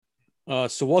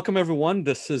So welcome everyone.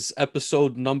 This is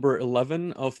episode number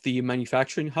 11 of the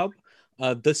Manufacturing Hub.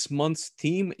 This month's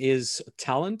theme is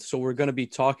talent. So we're going to be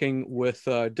talking with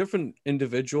different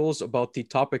individuals about the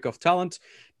topic of talent.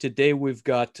 Today we've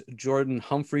got Jordan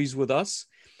Humphreys with us,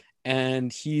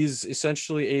 and he's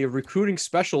essentially a recruiting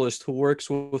specialist who works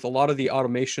with a lot of the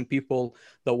automation people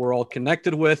that we're all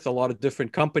connected with, a lot of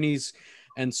different companies.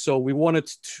 And so we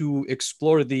wanted to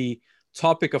explore the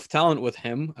topic of talent with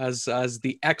him as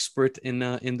the expert in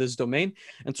this domain.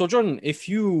 And so, Jordan, if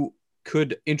you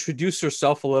could introduce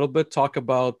yourself a little bit, talk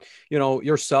about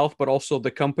yourself, but also the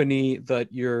company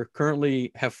that you're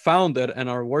currently have founded and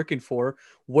are working for.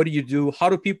 What do you do? How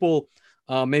do people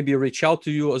maybe reach out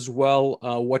to you as well?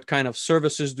 What kind of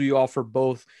services do you offer,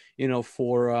 both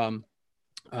for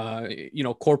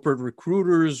corporate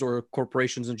recruiters or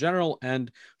corporations in general,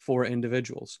 and for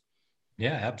individuals?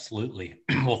 Yeah, absolutely.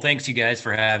 Well, thanks you guys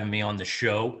for having me on the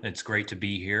show. It's great to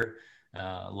be here.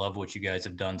 Love what you guys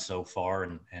have done so far,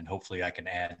 and hopefully I can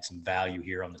add some value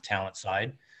here on the talent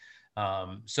side.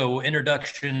 So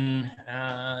introduction,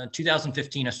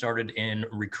 2015, I started in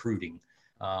recruiting.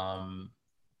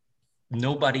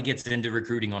 Nobody gets into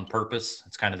recruiting on purpose.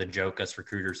 It's kind of the joke us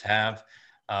recruiters have.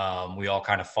 We all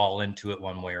kind of fall into it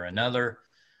one way or another.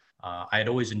 I had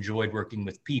always enjoyed working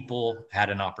with people, had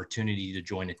an opportunity to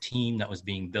join a team that was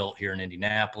being built here in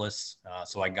Indianapolis.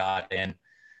 So I got in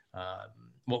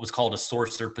what was called a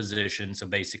sourcer position. So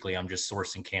basically, I'm just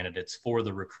sourcing candidates for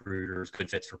the recruiters, good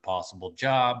fits for possible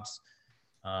jobs.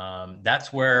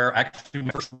 That's where actually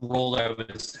my first role I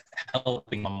was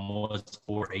helping them was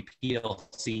for a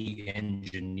PLC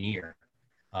engineer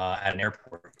at an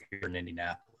airport here in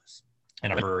Indianapolis.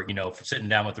 And I remember, sitting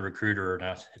down with the recruiter, and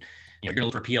I said, you're going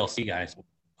to look for PLC guys.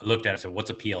 I looked at it and said,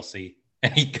 what's a PLC?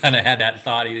 And he kind of had that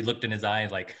thought. He looked in his eyes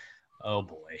like, oh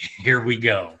boy, here we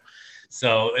go.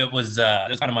 So it was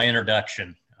kind of my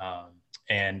introduction.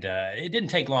 And it didn't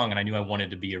take long. And I knew I wanted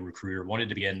to be a recruiter, wanted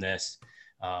to be in this,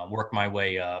 work my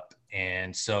way up.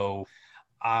 And so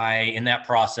in that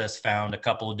process, found a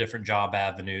couple of different job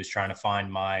avenues, trying to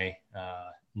find my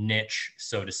niche,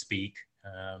 so to speak.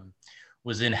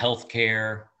 Was in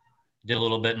healthcare, did a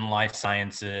little bit in life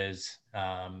sciences,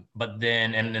 but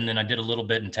then I did a little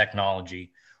bit in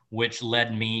technology, which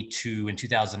led me to, in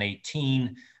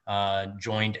 2018,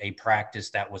 joined a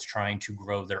practice that was trying to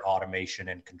grow their automation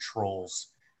and controls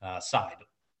side.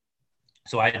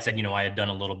 So I had said, I had done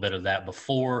a little bit of that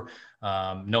before,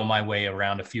 know my way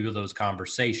around a few of those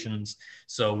conversations.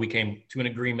 So we came to an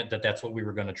agreement that that's what we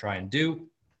were going to try and do.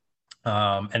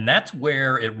 And that's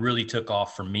where it really took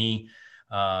off for me.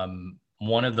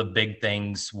 One of the big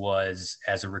things was,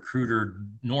 as a recruiter,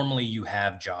 normally you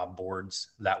have job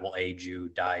boards that will aid you,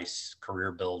 Dice,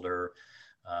 Career Builder,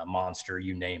 Monster,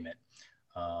 you name it.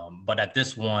 But at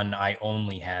this one, I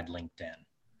only had LinkedIn.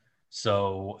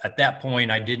 So at that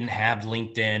point, I didn't have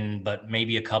LinkedIn, but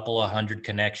maybe a couple of hundred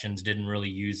connections, didn't really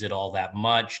use it all that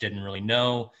much, didn't really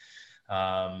know.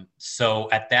 So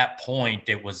at that point,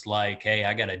 it was like, hey,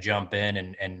 I got to jump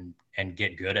in and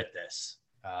get good at this.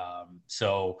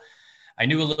 So I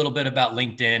knew a little bit about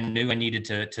LinkedIn, knew I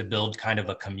needed to build kind of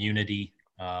a community,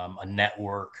 a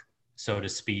network, so to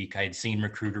speak. I had seen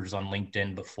recruiters on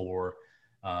LinkedIn before.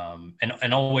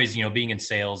 And always, being in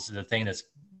sales, the thing that's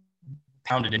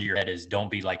pounded into your head is don't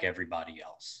be like everybody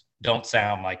else. Don't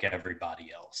sound like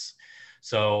everybody else.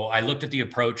 So I looked at the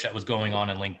approach that was going on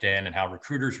in LinkedIn and how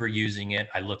recruiters were using it.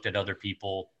 I looked at other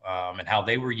people and how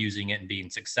they were using it and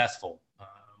being successful,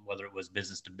 whether it was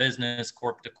business to business,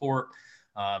 corp to corp,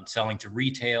 selling to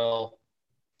retail.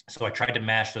 So I tried to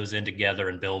mash those in together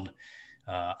and build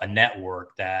a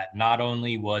network that not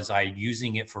only was I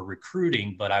using it for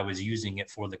recruiting, but I was using it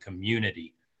for the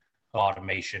community,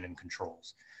 automation and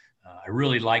controls. I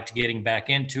really liked getting back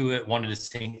into it, wanted to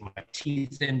sink my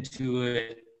teeth into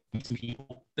it, meet some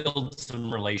people, build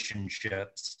some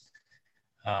relationships,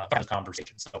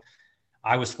 conversations. So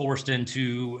I was forced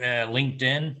into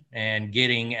LinkedIn and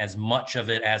getting as much of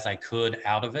it as I could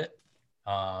out of it.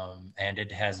 And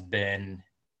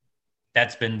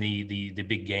that's been the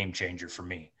big game changer for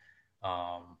me.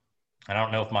 I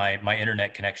don't know if my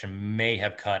internet connection may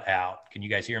have cut out. Can you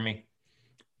guys hear me?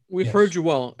 We've heard Yes. you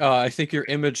well. I think your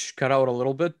image cut out a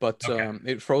little bit, but Okay.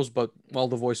 it froze, but the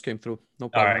voice came through. No All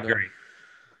problem right, there. great.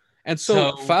 And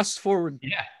so So fast forward,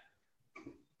 yeah,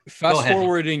 go fast ahead.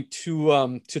 forwarding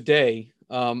to today,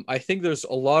 I think there's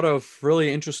a lot of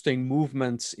really interesting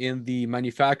movements in the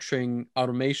manufacturing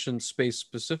automation space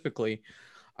specifically.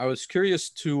 I was curious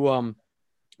to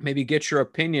maybe get your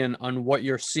opinion on what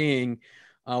you're seeing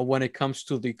when it comes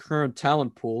to the current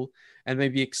talent pool, and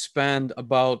maybe expand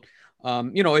about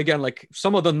Again, like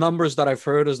some of the numbers that I've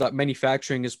heard is that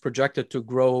manufacturing is projected to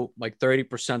grow like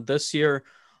 30% this year.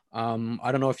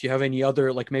 I don't know if you have any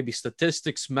other like maybe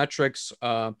statistics, metrics.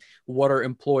 What are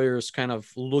employers kind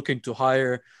of looking to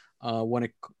hire when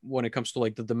it comes to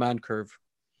like the demand curve?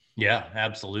 Yeah,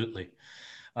 absolutely.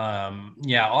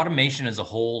 Yeah, automation as a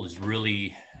whole is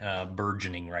really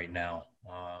burgeoning right now.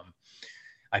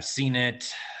 I've seen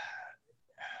it.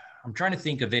 I'm trying to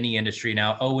think of any industry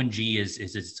now. O&G is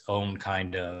its own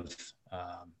kind of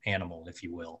animal, if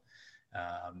you will.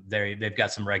 They've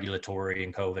got some regulatory,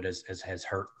 and COVID has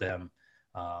hurt them,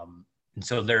 and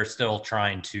so they're still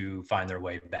trying to find their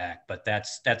way back. But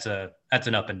that's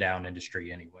an up and down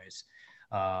industry, anyways.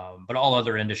 But all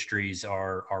other industries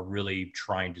are really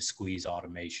trying to squeeze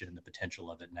automation and the potential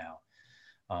of it now.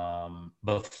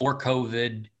 Before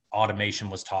COVID, automation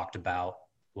was talked about,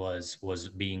 was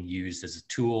being used as a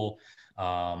tool.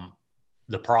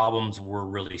 The problems were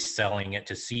really selling it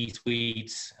to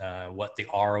C-suites, what the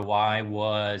ROI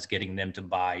was, getting them to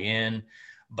buy in.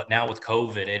 But now with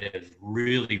COVID, it has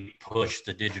really pushed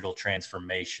the digital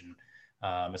transformation,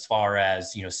 as far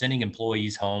as, sending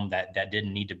employees home that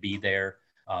didn't need to be there.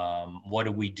 What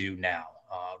do we do now?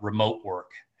 Remote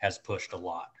work has pushed a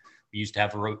lot. We used to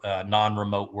have a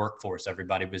non-remote workforce.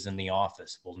 Everybody was in the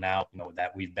office. Well, now,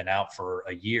 that we've been out for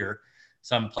a year,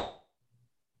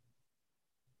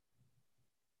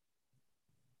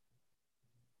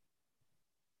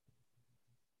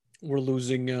 we're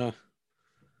losing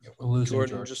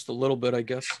Jordan just a little bit, I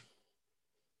guess.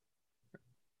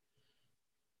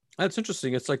 That's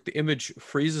interesting. It's like the image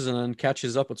freezes and then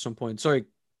catches up at some point. Sorry.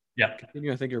 Yeah.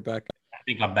 Continue. I think you're back. I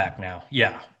think I'm back now.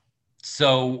 Yeah.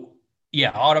 So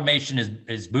yeah, automation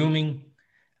is booming.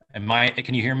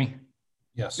 Can you hear me?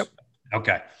 Yes. Yep.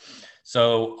 Okay.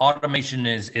 So automation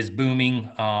is booming.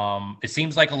 It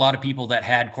seems like a lot of people that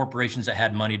had corporations that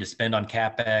had money to spend on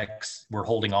CapEx were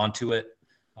holding on to it.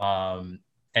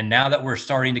 And now that we're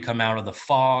starting to come out of the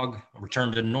fog,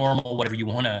 return to normal, whatever you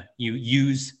want to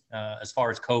use as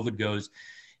far as COVID goes,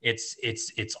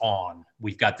 it's on.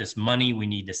 We've got this money. We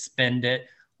need to spend it.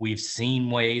 We've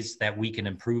seen ways that we can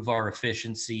improve our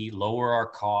efficiency, lower our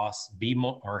costs, be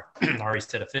more, or I already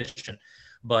said efficient,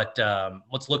 but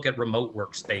let's look at remote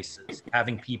workspaces,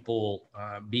 having people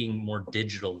being more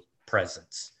digital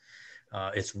presence.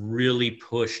 It's really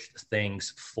pushed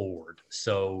things forward.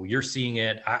 So you're seeing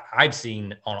it. I've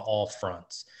seen on all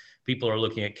fronts. People are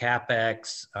looking at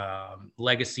CapEx,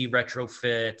 legacy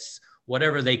retrofits,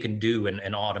 whatever they can do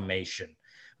in automation.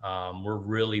 We're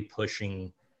really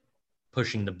pushing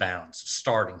the bounds,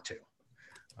 starting to.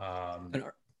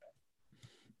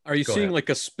 Are you seeing like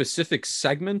a specific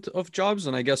segment of jobs?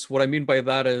 And I guess what I mean by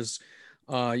that is,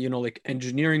 like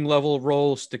engineering level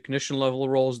roles, technician level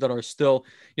roles that are still,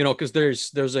 because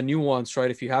there's a nuance,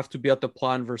 right? If you have to be at the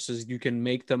plant versus you can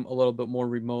make them a little bit more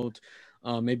remote,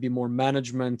 maybe more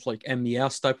management, like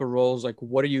MES type of roles. Like,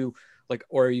 what are you like,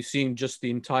 or are you seeing just the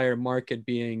entire market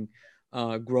being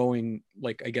growing,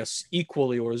 like, I guess,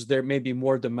 equally, or is there maybe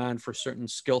more demand for certain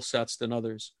skill sets than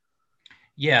others?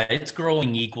 Yeah, it's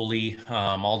growing equally,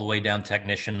 all the way down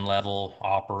technician level,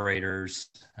 operators,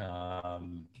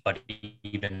 but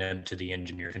even into the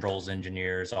engineers, controls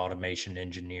engineers, automation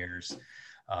engineers.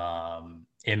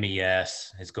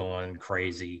 MES is going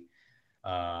crazy.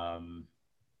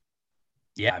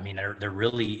 Yeah, I mean, there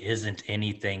really isn't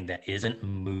anything that isn't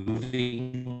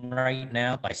moving right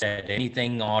now. Like I said,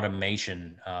 anything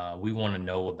automation, we want to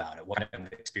know about it. What kind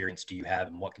of experience do you have,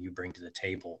 and what can you bring to the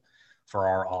table for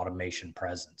our automation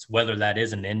presence, whether that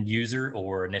is an end user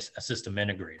or a system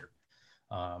integrator?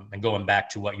 And going back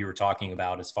to what you were talking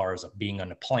about as far as being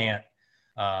on a plant,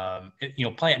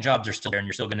 plant jobs are still there, and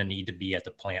you're still going to need to be at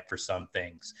the plant for some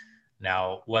things.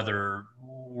 Now, whether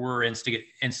we're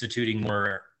instituting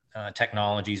more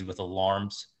technologies with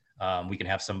alarms, we can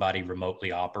have somebody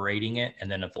remotely operating it. And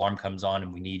then if the alarm comes on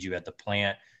and we need you at the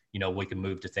plant, we can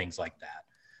move to things like that.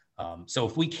 So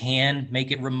if we can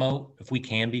make it remote, if we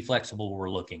can be flexible, we're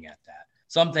looking at that.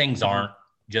 Some things aren't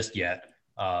just yet,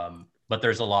 but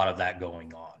there's a lot of that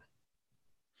going on.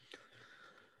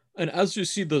 And as you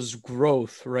see this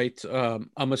growth, right,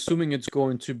 I'm assuming it's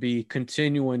going to be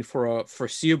continuing for a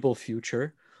foreseeable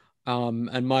future.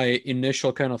 And my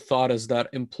initial kind of thought is that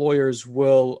employers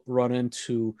will run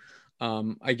into,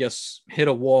 I guess, hit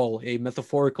a wall, a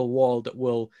metaphorical wall that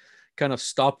will kind of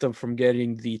stop them from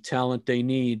getting the talent they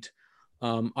need,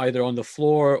 either on the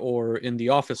floor or in the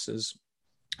offices.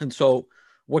 And so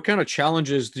what kind of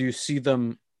challenges do you see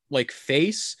them like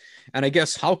face? And I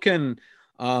guess how can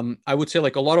I would say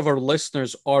like a lot of our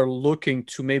listeners are looking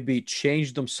to maybe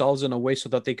change themselves in a way so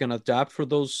that they can adapt for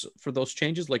those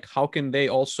changes. Like how can they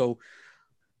also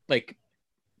like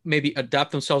maybe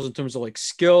adapt themselves in terms of like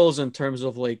skills, in terms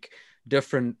of like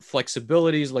different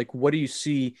flexibilities? Like what do you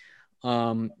see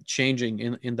changing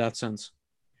in that sense?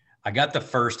 I got the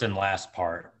first and last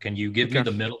part. Can you give me Okay.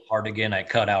 the middle part again? I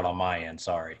cut out on my end.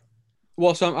 Sorry.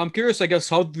 Well, so I'm curious, I guess,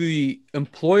 how the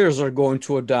employers are going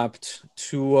to adapt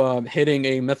to hitting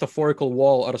a metaphorical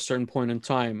wall at a certain point in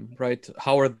time, right?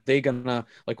 How are they gonna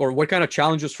like, or what kind of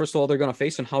challenges, first of all, they're gonna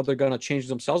face, and how they're gonna change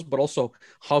themselves, but also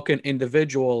how can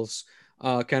individuals,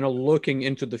 kind of looking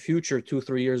into the future, 2,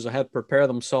 3 years ahead, prepare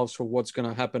themselves for what's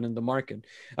gonna happen in the market?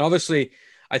 And obviously,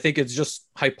 I think it's just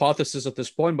hypothesis at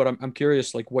this point, but I'm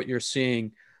curious, like, what you're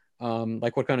seeing,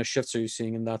 like, what kind of shifts are you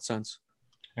seeing in that sense?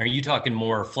 Are you talking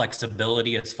more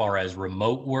flexibility as far as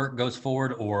remote work goes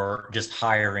forward, or just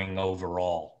hiring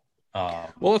overall?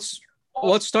 Well,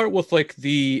 let's start with like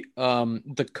the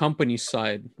company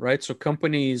side, right? So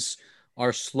companies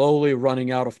are slowly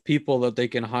running out of people that they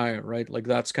can hire, right? Like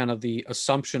that's kind of the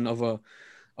assumption of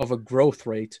a growth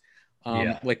rate.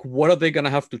 Yeah. Like what are they going to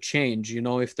have to change? You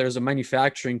know, if there's a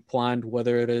manufacturing plant,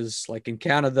 whether it is like in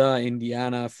Canada,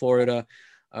 Indiana, Florida,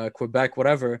 Quebec,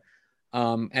 whatever,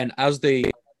 and as they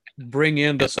bring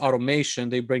in this automation,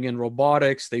 they bring in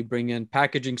robotics, they bring in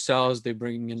packaging cells, they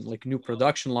bring in like new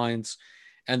production lines,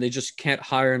 and they just can't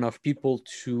hire enough people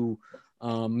to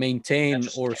maintain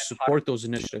or support those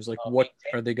initiatives. Like, what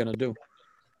are they going to do?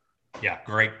 Yeah,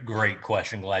 great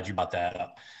question. Glad you brought that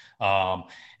up.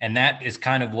 And that is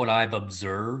kind of what I've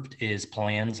observed is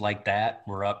plans like that.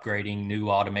 We're upgrading new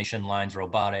automation lines,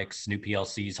 robotics, new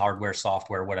PLCs, hardware,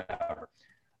 software, whatever.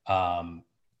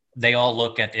 They all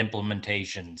look at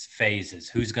implementations, phases,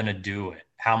 who's going to do it,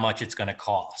 how much it's going to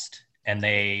cost. And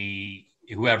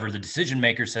whoever the decision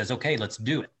maker says, okay, let's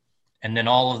do it. And then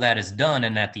all of that is done.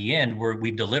 And at the end,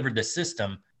 we've delivered the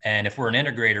system. And if we're an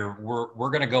integrator, we're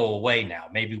going to go away now.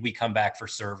 Maybe we come back for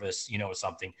service,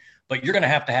 something, but you're going to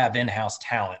have in-house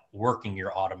talent working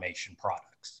your automation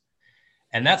products.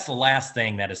 And that's the last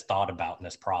thing that is thought about in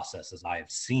this process, as I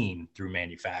have seen through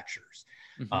manufacturers.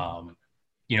 Mm-hmm.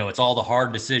 It's all the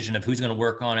hard decision of who's going to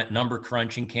work on it, number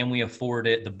crunching, can we afford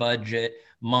it, the budget,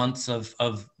 months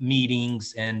of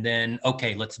meetings, and then,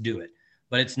 okay, let's do it.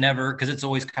 But it's never, because it's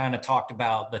always kind of talked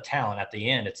about the talent at the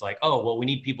end. It's like, oh, well, we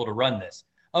need people to run this.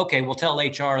 Okay, we'll tell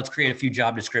HR, let's create a few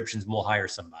job descriptions and we'll hire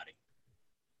somebody.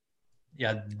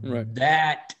 Yeah, right.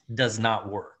 That does not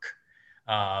work,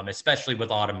 especially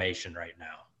with automation right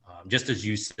now. Just as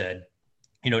you said,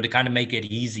 to kind of make it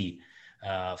easy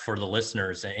for the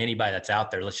listeners and anybody that's out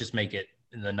there, let's just make it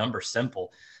the number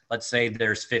simple. Let's say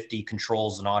there's 50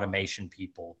 controls and automation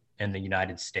people in the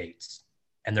United States,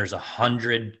 and there's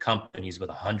 100 companies with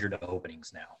 100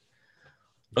 openings now.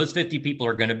 Those 50 people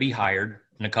are going to be hired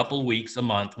in a couple of weeks, a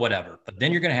month, whatever. But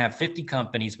then you're going to have 50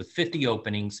 companies with 50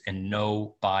 openings and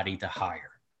nobody to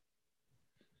hire.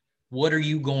 What are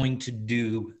you going to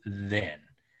do then?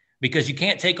 Because you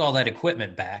can't take all that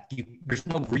equipment back. There's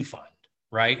no refund,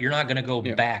 right? You're not going to go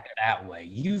back that way.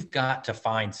 You've got to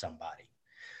find somebody.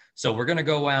 So we're going to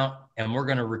go out and we're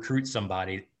going to recruit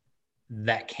somebody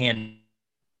that can.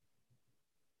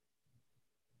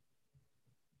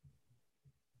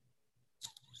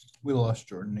 We lost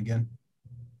Jordan again.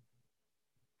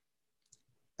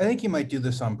 I think he might do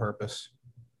this on purpose.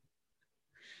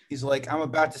 He's like, I'm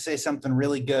about to say something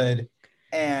really good,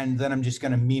 and then I'm just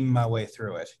going to meme my way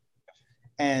through it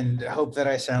and hope that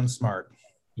I sound smart.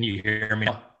 Can you hear me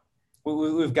now?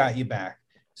 We've got you back.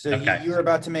 So okay. You're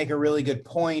about to make a really good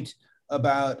point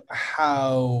about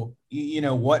how,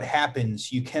 what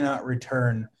happens. You cannot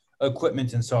return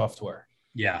equipment and software.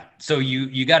 Yeah. So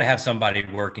you got to have somebody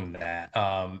working that.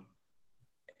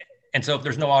 And so if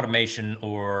there's no automation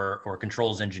or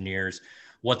controls engineers,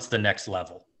 what's the next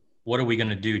level? What are we going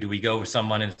to do? Do we go with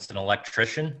someone that's an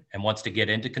electrician and wants to get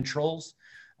into controls?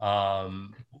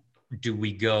 Do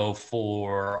we go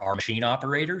for our machine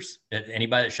operators?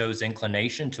 Anybody that shows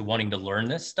inclination to wanting to learn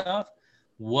this stuff?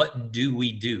 What do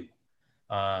we do?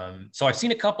 So I've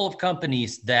seen a couple of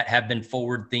companies that have been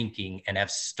forward thinking and have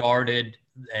started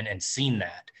and seen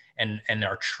that and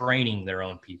are training their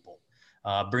own people.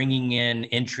 Bringing in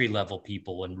entry-level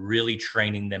people and really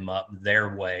training them up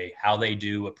their way, how they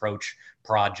do approach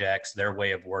projects, their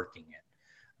way of working it.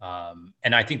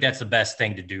 And I think that's the best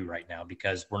thing to do right now,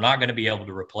 because we're not going to be able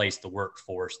to replace the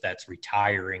workforce that's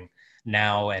retiring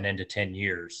now and into 10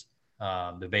 years,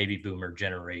 the baby boomer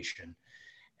generation.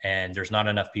 And there's not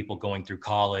enough people going through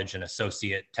college and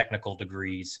associate technical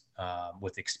degrees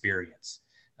with experience.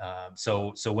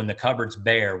 So when the cupboard's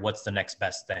bare, what's the next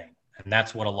best thing? And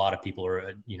that's what a lot of people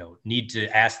are, need to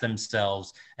ask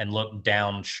themselves and look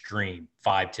downstream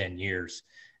 5-10 years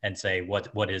and say,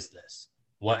 what is this?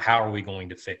 How are we going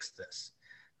to fix this?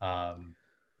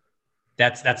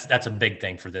 That's a big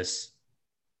thing for this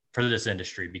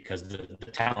industry, because the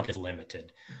talent is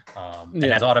limited. And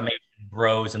as automation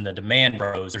grows and the demand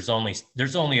grows, there's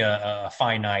only a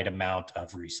finite amount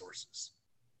of resources.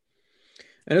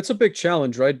 And it's a big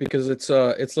challenge, right? Because it's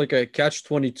like a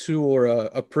catch-22 or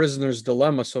a prisoner's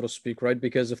dilemma, so to speak, right?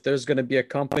 Because if there's going to be a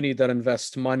company that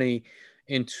invests money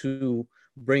into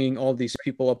bringing all these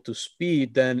people up to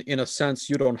speed, then in a sense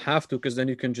you don't have to, because then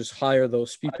you can just hire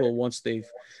those people once they've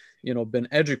been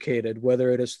educated,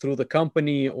 whether it is through the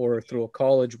company or through a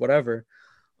college, whatever,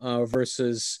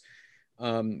 versus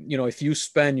if you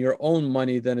spend your own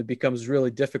money, then it becomes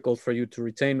really difficult for you to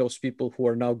retain those people who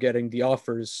are now getting the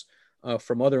offers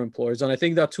from other employers. And I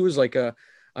think that too is like an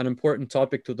important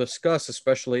topic to discuss,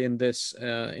 especially in this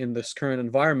current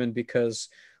environment, because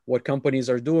what companies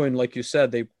are doing, like you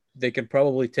said, they can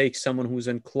probably take someone who's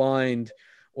inclined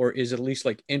or is at least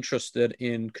like interested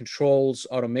in controls,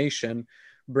 automation,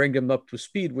 bring them up to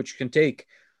speed, which can take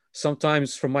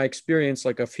sometimes, from my experience,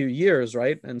 like a few years,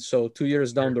 right? And so 2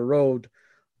 years down the road,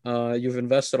 you've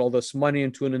invested all this money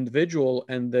into an individual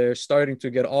and they're starting to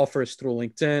get offers through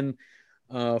LinkedIn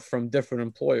from different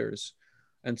employers.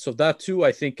 And so that too,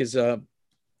 I think, is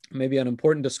maybe an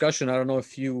important discussion. I don't know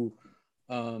if you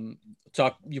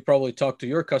you probably talk to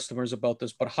your customers about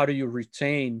this, but how do you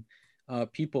retain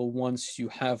people once you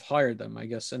have hired them, I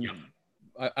guess? And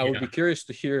I would be curious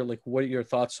to hear like what your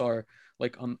thoughts are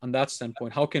like on that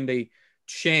standpoint. How can they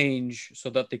change so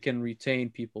that they can retain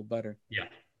people better? Yeah.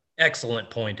 Excellent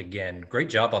point again. Great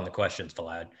job on the questions,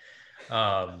 Vlad.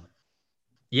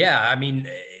 Yeah, I mean,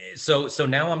 so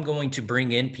now I'm going to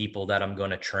bring in people that I'm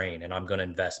going to train, and I'm going to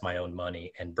invest my own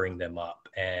money and bring them up.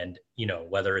 And,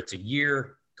 whether it's a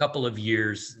year, couple of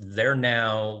years, they're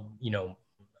now,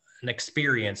 an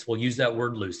experience, we'll use that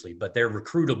word loosely, but they're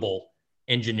recruitable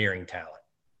engineering talent.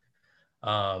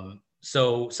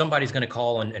 So somebody's going to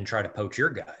call and try to poach your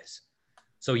guys.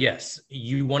 So yes,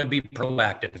 you want to be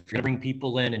proactive. If you're going to bring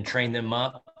people in and train them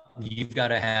up, you've got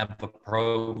to have a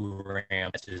program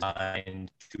that's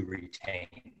designed to retain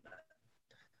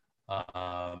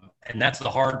them. And that's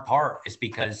the hard part, is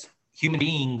because human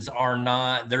beings are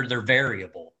not, they're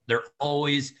variable.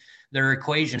 Their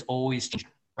equations always change,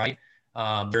 right?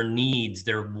 Their needs,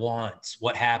 their wants,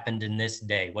 what happened in this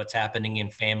day, what's happening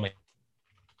in family.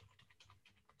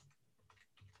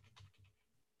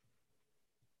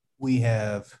 We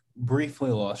have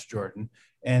briefly lost Jordan.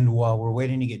 And while we're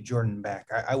waiting to get Jordan back,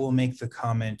 I will make the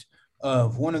comment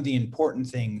of one of the important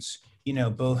things,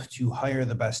 both to hire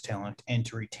the best talent and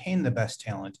to retain the best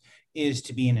talent, is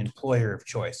to be an employer of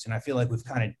choice. And I feel like we've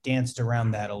kind of danced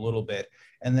around that a little bit.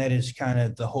 And that is kind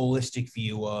of the holistic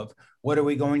view of what are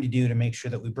we going to do to make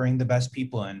sure that we bring the best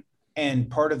people in? And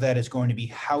part of that is going to be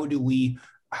how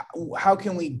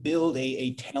can we build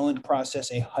a talent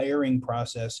process, a hiring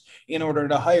process, in order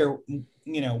to hire,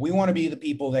 we want to be the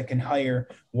people that can hire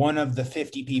one of the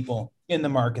 50 people in the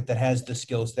market that has the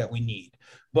skills that we need.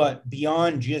 But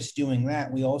beyond just doing that,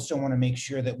 we also want to make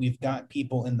sure that we've got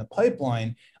people in the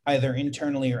pipeline, either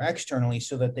internally or externally,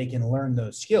 so that they can learn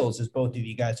those skills, as both of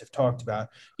you guys have talked about.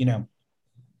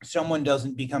 Someone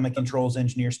doesn't become a controls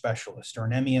engineer specialist or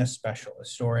an MES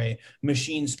specialist or a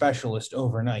machine specialist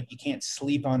overnight. You can't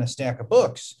sleep on a stack of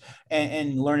books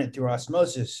and learn it through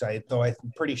osmosis. Though I'm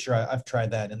pretty sure I've tried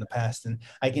that in the past, and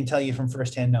I can tell you from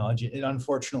firsthand knowledge, it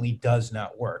unfortunately does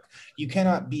not work. You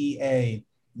cannot be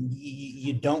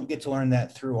you don't get to learn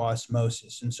that through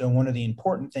osmosis. And so one of the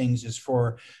important things is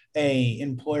for a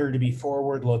employer to be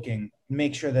forward looking,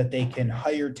 make sure that they can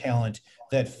hire talent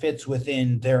that fits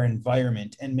within their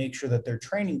environment, and make sure that they're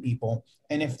training people.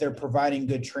 And if they're providing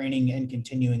good training and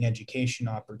continuing education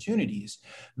opportunities,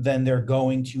 then they're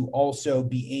going to also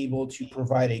be able to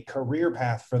provide a career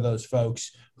path for those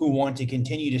folks who want to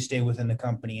continue to stay within the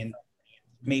company. And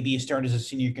maybe you start as a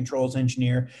senior controls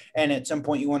engineer, and at some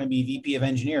point you want to be VP of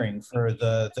engineering for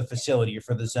the facility or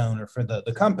for the zone or for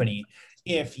the company.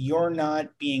 If you're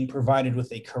not being provided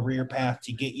with a career path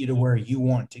to get you to where you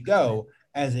want to go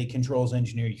as a controls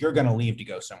engineer, you're going to leave to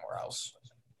go somewhere else.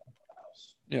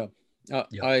 Yeah,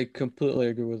 I completely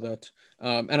agree with that.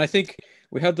 And I think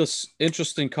we had this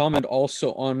interesting comment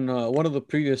also on one of the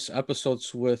previous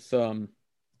episodes with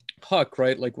Huck,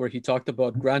 right? Like where he talked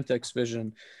about Grantech's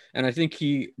vision. And I think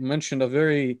he mentioned a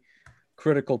very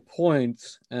critical point.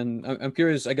 And I'm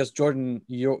curious, I guess, Jordan,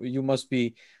 you must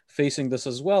be facing this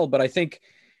as well. But I think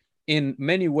in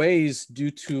many ways,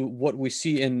 due to what we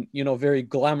see in, very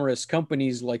glamorous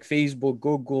companies like Facebook,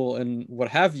 Google, and what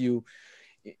have you,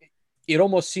 it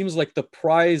almost seems like the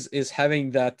prize is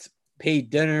having that paid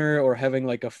dinner or having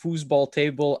like a foosball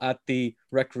table at the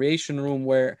recreation room,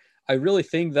 where I really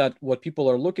think that what people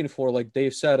are looking for, like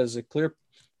Dave said, is a clear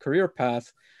career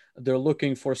path. They're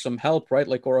looking for some help, right?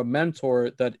 Like, or a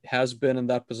mentor that has been in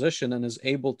that position and is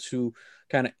able to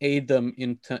kind of aid them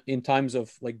in times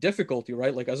of like difficulty,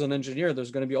 right? Like, as an engineer,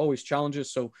 there's going to be always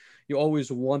challenges. So you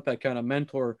always want that kind of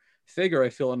mentor figure, I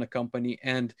feel, in a company.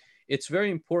 And it's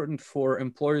very important for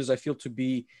employers, I feel, to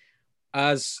be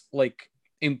as like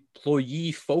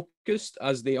employee focused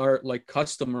as they are like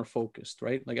customer focused,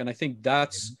 right? Like, and I think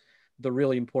that's the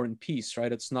really important piece,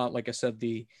 right? It's not, like I said,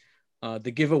 the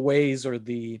giveaways or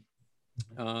the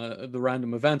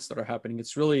random events that are happening.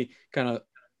 It's really kind of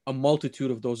a multitude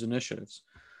of those initiatives.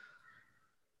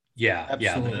 Yeah,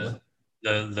 Absolutely.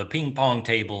 yeah. The ping pong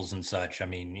tables and such. I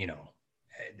mean,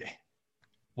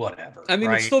 whatever. I mean,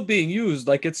 right? It's still being used.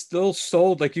 Like, it's still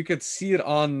sold. Like, you could see it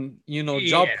on,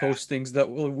 job postings that,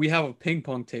 well, we have a ping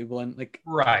pong table, and like,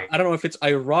 right. I don't know if it's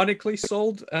ironically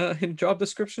sold in job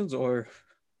descriptions or.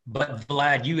 But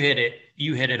Vlad, you hit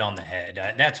it on the head.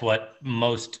 That's what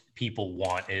most people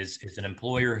want is an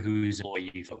employer who's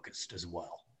employee focused as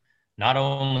well. Not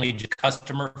only just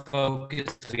customer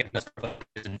focused, we have customer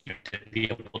focused and to be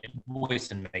able to invoice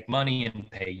and make money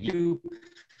and pay you,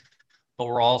 but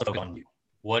we're also on you.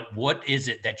 What is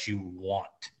it that you want?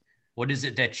 What is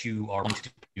it that you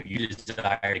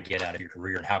desire to get out of your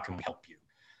career, and how can we help you?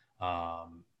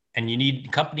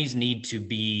 And companies need to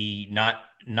be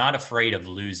not afraid of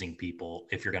losing people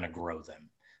if you're going to grow them.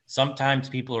 Sometimes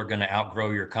people are going to outgrow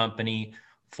your company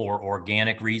for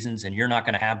organic reasons, and you're not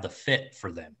going to have the fit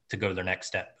for them to go to their next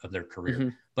step of their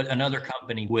career, but another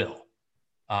company will.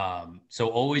 So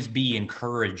always be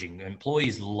encouraging.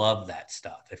 Employees love that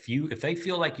stuff. If they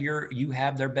feel like you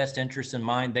have their best interests in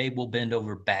mind, they will bend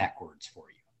over backwards for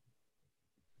you.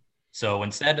 So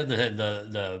instead of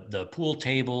the pool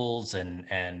tables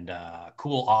and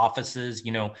cool offices,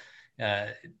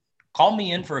 call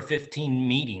me in for a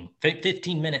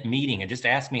 15-minute meeting and just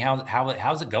ask me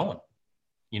how's it going?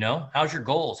 How's your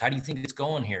goals? How do you think it's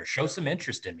going here? Show some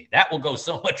interest in me. That will go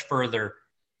so much further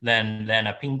than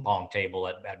a ping pong table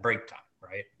at break time,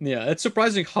 right? Yeah, it's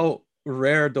surprising how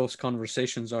rare those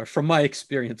conversations are, from my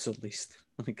experience at least.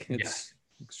 Like, it's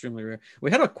extremely rare. We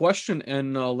had a question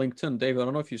in LinkedIn, David. I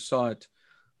don't know if you saw it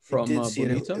from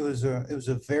Bonita. It was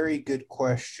a very good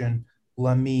question.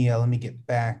 Let me get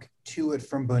back to it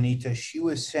from Bonita. She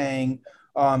was saying,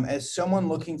 as someone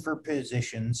looking for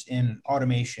positions in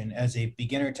automation as a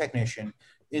beginner technician,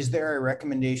 is there a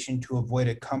recommendation to avoid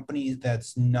a company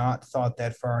that's not thought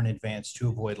that far in advance to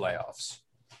avoid layoffs?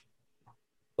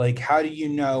 Like, how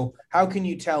can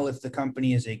you tell if the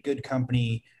company is a good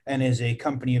company and is a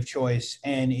company of choice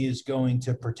and is going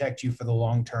to protect you for the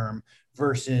long term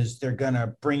versus they're going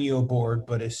to bring you aboard,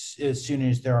 but as soon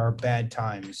as there are bad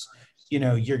times,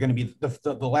 you're going to be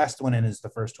the last one in is the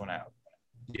first one out.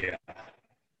 Yeah.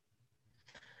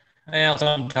 Well,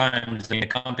 sometimes a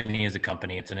company is a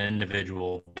company. It's an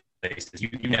individual basis. You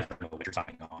never know what you're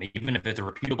signing on. Even if it's a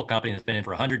reputable company that's been in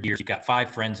for 100 years, you've got 5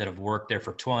 friends that have worked there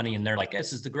for 20, and they're like,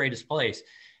 this is the greatest place.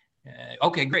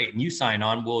 Okay, great. And you sign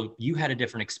on. Well, you had a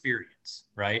different experience,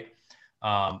 right?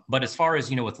 But as far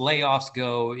as, with layoffs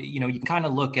go, you can kind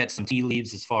of look at some tea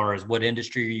leaves as far as what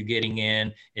industry are you getting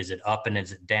in? Is it up and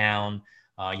is it down?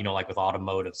 Like with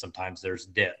automotive, sometimes there's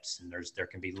dips and there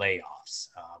can be layoffs.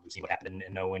 We've seen what happened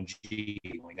in ONG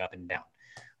going up and down.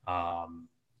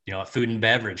 Food and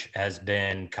beverage has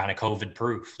been kind of COVID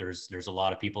proof. There's a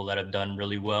lot of people that have done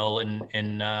really well in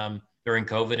during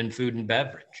COVID in food and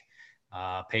beverage.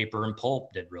 Paper and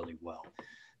pulp did really well.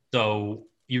 So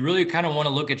you really kind of want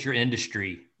to look at your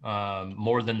industry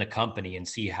more than the company and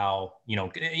see how,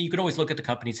 you can always look at the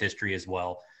company's history as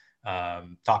well.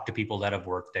 Talk to people that have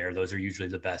worked there. Those are usually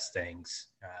the best things.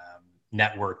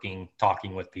 Networking,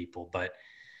 talking with people. But,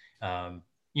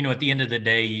 at the end of the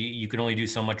day, you can only do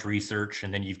so much research,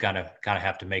 and then you've got to kind of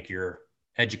have to make your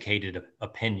educated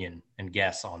opinion and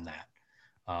guess on that.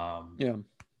 Yeah.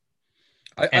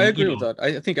 I agree with that.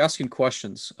 I think asking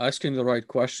the right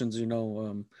questions,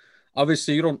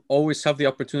 obviously you don't always have the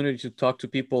opportunity to talk to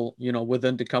people,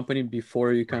 within the company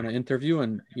before you kind of interview,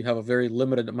 and you have a very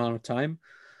limited amount of time.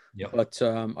 Yep. But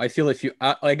I feel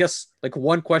I guess like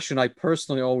one question I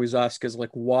personally always ask is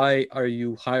like, why are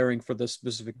you hiring for this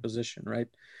specific position, right?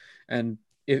 And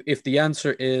if the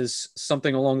answer is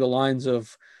something along the lines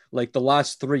of like the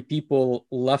last 3 people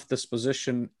left this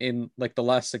position in like the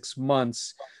last 6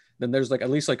 months, then there's like at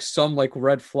least like some like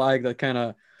red flag that kind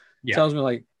of Yeah. tells me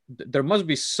like there must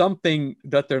be something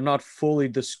that they're not fully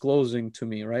disclosing to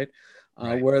me, right?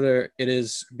 Right. Whether it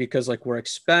is because like we're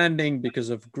expanding because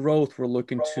of growth, we're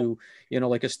looking to,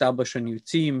 like establish a new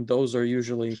team. Those are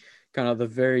usually kind of the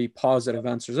very positive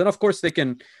answers. And of course they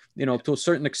can, to a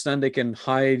certain extent, they can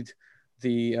hide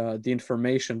the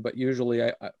information, but usually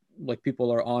I like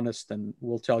people are honest and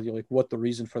will tell you like what the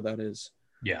reason for that is.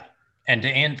 Yeah. And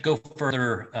to go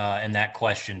further in that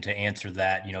question, to answer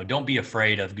that, don't be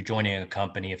afraid of joining a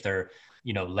company if they're,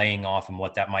 laying off and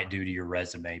what that might do to your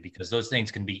resume, because those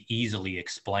things can be easily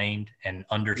explained and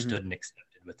understood and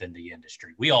accepted within the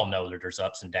industry. We all know that there's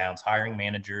ups and downs, hiring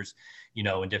managers,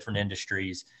 in different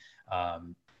industries.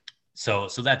 So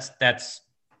that's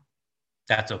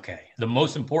okay. The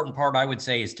most important part, I would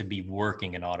say, is to be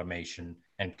working in automation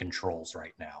and controls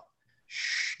right now.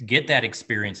 Get that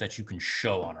experience that you can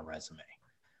show on a resume.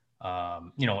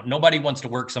 Nobody wants to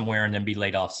work somewhere and then be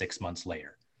laid off 6 months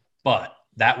later, but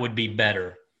that would be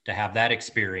better to have that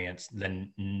experience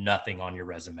than nothing on your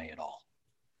resume at all.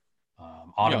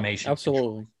 Automation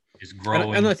absolutely is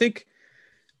growing. And I think,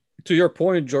 to your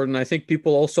point, Jordan, I think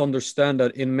people also understand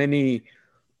that in many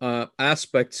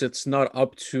aspects, it's not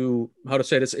up to, how to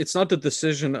say this, it's not the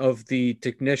decision of the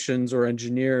technicians or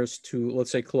engineers to,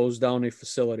 let's say, close down a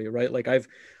facility, right? Like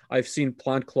I've seen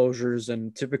plant closures,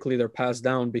 and typically they're passed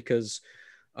down because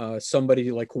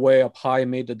somebody like way up high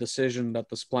made the decision that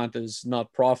this plant is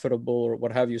not profitable or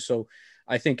what have you. So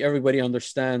I think everybody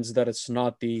understands that it's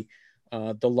not the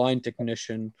line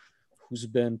technician who's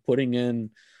been putting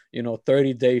in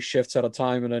 30-day shifts at a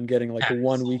time and then getting like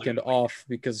one weekend off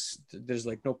because there's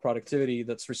like no productivity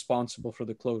that's responsible for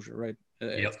the closure, right?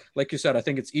 Yep. Like you said, I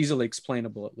think it's easily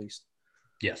explainable, at least.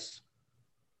 Yes.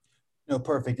 No,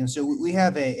 perfect. And so we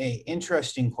have a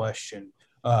interesting question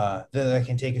that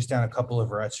can take us down a couple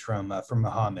of ruts from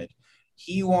Mohammed.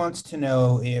 He wants to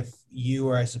know if you,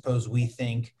 or I suppose we,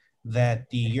 think that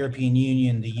the European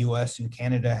Union, the US, and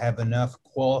Canada have enough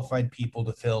qualified people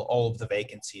to fill all of the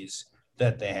vacancies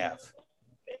that they have.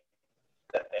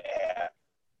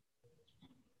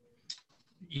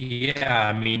 Yeah,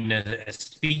 I mean,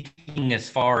 speaking as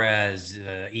far as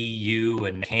EU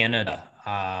and Canada,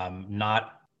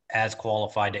 not as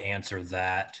qualified to answer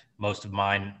that. Most of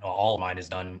mine, all of mine is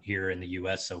done here in the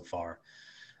US so far.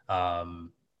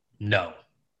 No,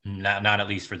 not at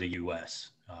least for the US.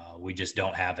 We just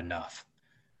don't have enough.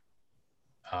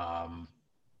 And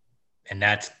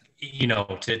that's,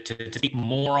 to speak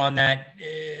more on that,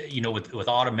 with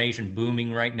automation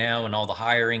booming right now and all the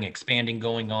hiring, expanding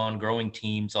going on, growing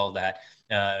teams, all that.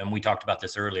 And we talked about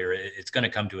this earlier. It's going to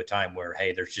come to a time where,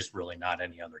 hey, there's just really not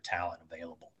any other talent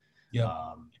available.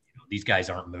 Yeah. These guys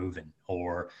aren't moving,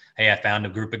 or, hey, I found a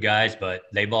group of guys, but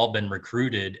they've all been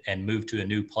recruited and moved to a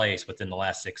new place within the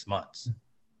last 6 months.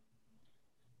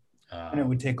 And it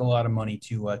would take a lot of money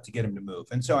to get them to move.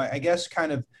 And so I guess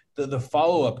kind of the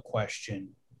follow-up question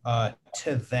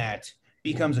to that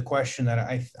becomes a question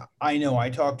that I know I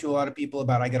talk to a lot of people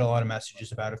about. I get a lot of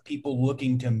messages about of people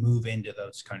looking to move into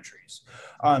those countries.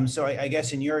 So I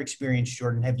guess in your experience,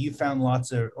 Jordan, have you found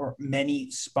lots of or many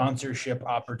sponsorship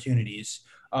opportunities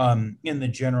in the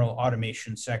general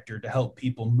automation sector to help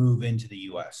people move into the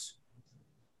US?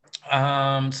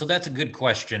 So that's a good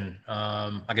question.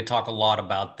 I could talk a lot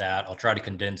about that. I'll try to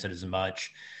condense it as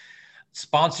much.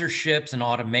 Sponsorships and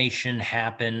automation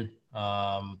happen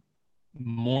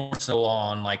more so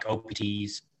on like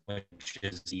OPTs, which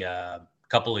is the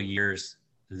couple of years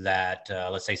that,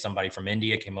 let's say somebody from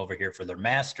India came over here for their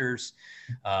master's.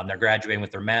 They're graduating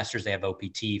with their master's. They have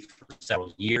OPT for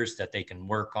several years that they can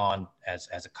work on as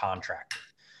a contractor.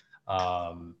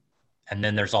 And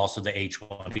then there's also the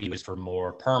H-1B, which is for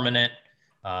more permanent.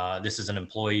 This is an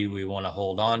employee we want to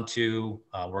hold on to.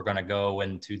 We're going to go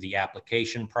into the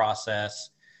application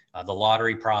process, the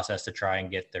lottery process to try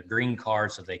and get their green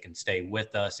card so they can stay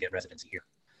with us, get residency here.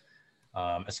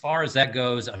 As far as that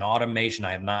goes, an automation,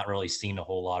 I have not really seen a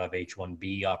whole lot of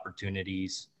H-1B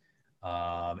opportunities.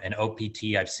 And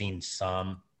OPT, I've seen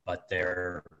some, but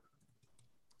they're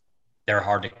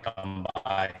hard to come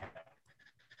by.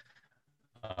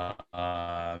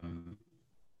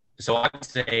 So I would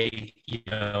say,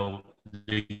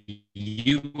 the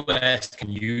U.S. can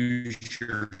use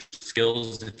your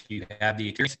skills if you have the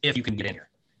experience, if you can get in here.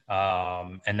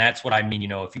 And that's what I mean.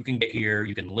 If you can get here,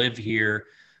 you can live here,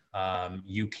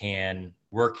 you can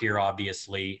work here,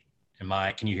 obviously.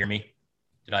 Can you hear me?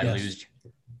 Did I lose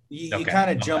you? You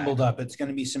kind of jumbled up. It's going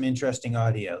to be some interesting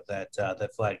audio that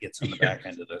Vlad gets on the back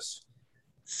end of this.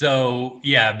 So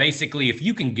yeah, basically, if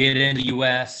you can get in the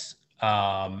U.S.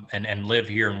 And live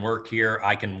here and work here,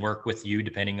 I can work with you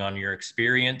depending on your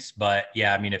experience. But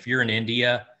yeah, I mean, if you're in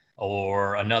India,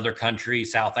 or another country,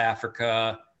 South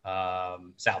Africa,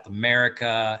 South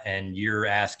America, and you're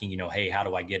asking, hey, how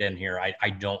do I get in here? I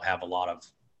don't have a lot of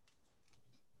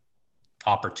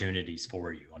opportunities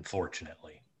for you,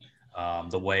 unfortunately.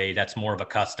 The way that's more of a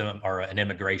custom or an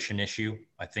immigration issue,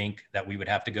 I think that we would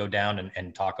have to go down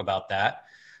and talk about that.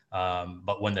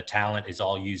 But when the talent is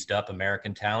all used up,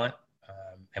 American talent,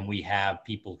 and we have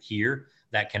people here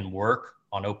that can work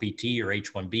on OPT or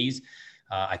H-1Bs,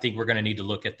 I think we're going to need to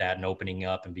look at that and opening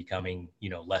up and becoming,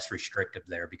 less restrictive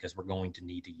there, because we're going to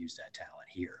need to use that talent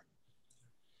here.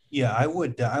 Yeah, I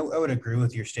would agree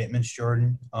with your statements,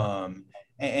 Jordan.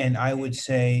 And I would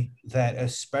say that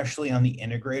especially on the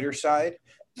integrator side,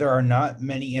 there are not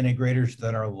many integrators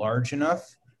that are large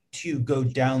enough to go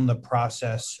down the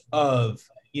process of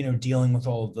dealing with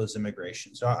all of those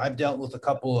immigrations. So I've dealt with a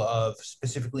couple of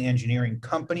specifically engineering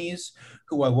companies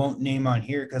who I won't name on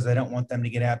here because I don't want them to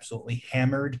get absolutely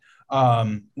hammered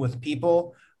with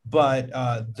people. But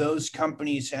those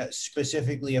companies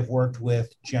specifically have worked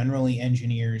with generally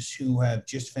engineers who have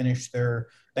just finished their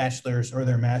bachelor's or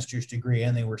their master's degree,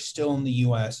 and they were still in the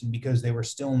US. And because they were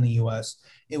still in the US,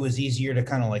 it was easier to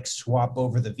kind of like swap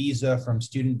over the visa from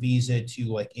student visa to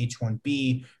like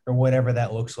H-1B or whatever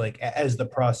that looks like as the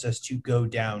process to go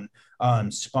down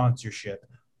sponsorship.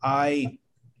 I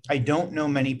don't know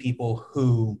many people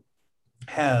who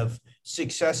have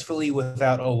successfully,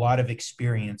 without a lot of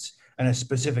experience and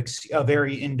a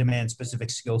very in-demand specific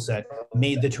skill set,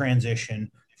 made the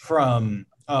transition from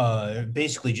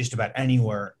basically just about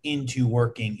anywhere into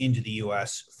working into the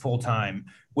U.S. full-time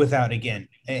without, again,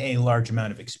 a large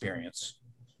amount of experience.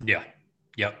 Yeah.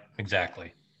 Yep.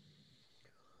 Exactly.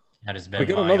 That has been. We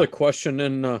get another question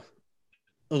in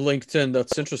LinkedIn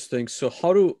that's interesting. So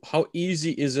how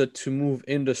easy is it to move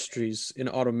industries in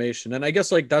automation? And I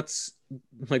guess that's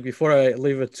before I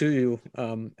leave it to you,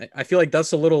 I feel like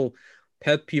that's a little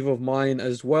pet peeve of mine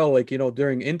as well.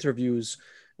 During interviews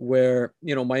where,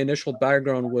 my initial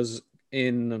background was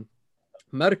in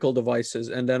medical devices,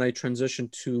 and then I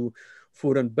transitioned to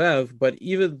food and bev. But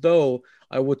even though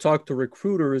I would talk to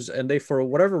recruiters and they, for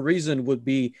whatever reason, would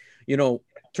be,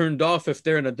 turned off if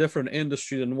they're in a different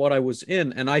industry than what I was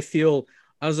in. And I feel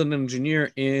as an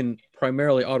engineer in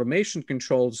primarily automation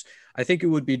controls, I think it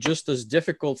would be just as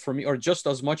difficult for me, or just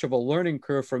as much of a learning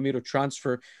curve for me to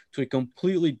transfer to a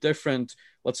completely different,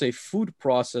 let's say, food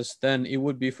process than it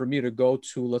would be for me to go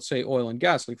to, let's say, oil and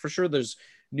gas. For sure, there's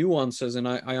nuances, and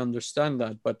I understand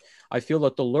that, but I feel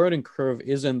that the learning curve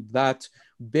isn't that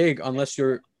big unless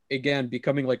you're, again,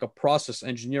 becoming like a process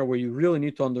engineer where you really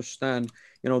need to understand,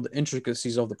 the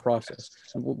intricacies of the process.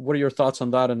 What are your thoughts on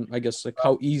that? And I guess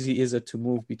how easy is it to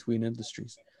move between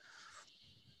industries?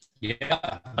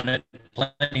 Yeah, done it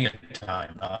plenty of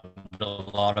time. A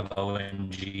lot of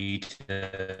ONG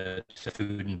to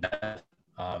food and bev.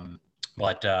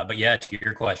 But yeah, to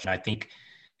your question, I think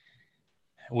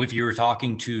if you were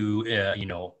talking to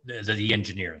the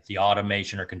engineer, the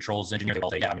automation or controls engineer,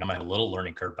 they'll say, yeah, I'm gonna have a little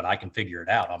learning curve, but I can figure it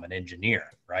out. I'm an engineer,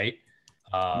 right?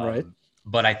 Right.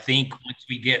 But I think once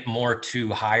we get more to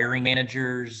hiring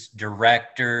managers,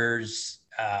 directors,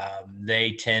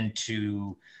 they tend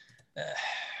to.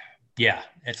 Yeah,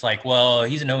 it's like, well,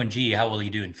 he's an O&G. How will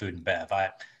he do in food and bev? I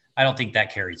don't think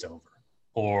that carries over.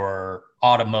 Or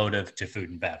automotive to food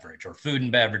and beverage, or food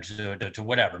and beverage to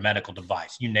whatever, medical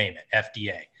device, you name it,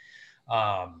 FDA.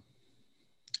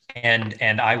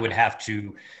 And I would have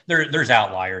to, there's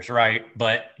outliers, right?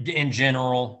 But in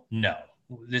general, no.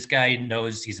 This guy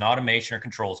knows, he's an automation or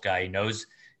controls guy. He knows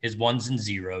his ones and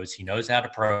zeros. He knows how to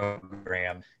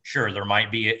program. Sure, there might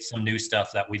be some new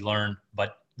stuff that we learn,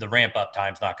 but the ramp up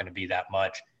time is not going to be that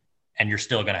much. And you're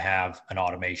still going to have an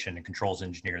automation and controls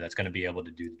engineer that's going to be able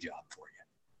to do the job for you.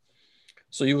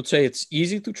 So you would say it's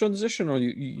easy to transition, or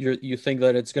you think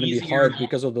that it's going to be hard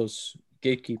because of those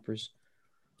gatekeepers?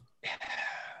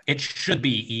 It should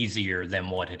be easier than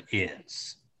what it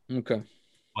is. Okay.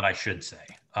 What I should say.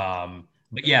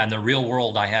 But yeah, in the real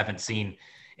world, I haven't seen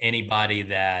anybody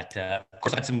that, of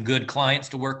course, I had some good clients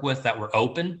to work with that were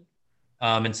open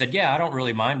and said, yeah, I don't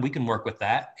really mind. We can work with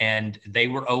that. And they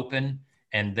were open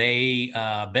and they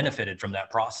benefited from that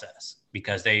process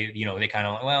because they kind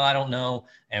of like, well, I don't know.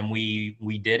 And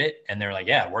we did it. And they're like,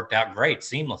 yeah, it worked out great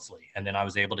seamlessly. And then I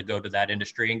was able to go to that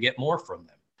industry and get more from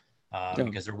them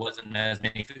because there wasn't as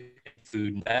many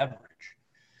food and beverage.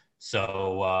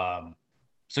 So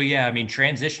yeah, I mean,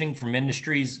 transitioning from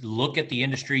industries, look at the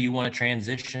industry you want to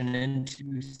transition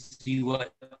into, see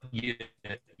what,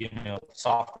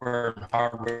 software and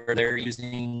hardware they're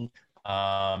using.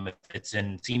 If it's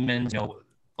in Siemens,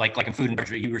 like in food and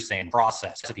beverage, you were saying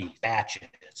process, recipes,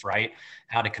 batches, right?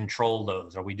 How to control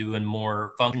those. Are we doing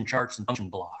more function charts and function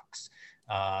blocks?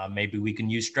 Maybe we can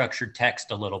use structured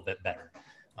text a little bit better.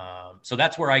 So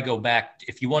that's where I go back.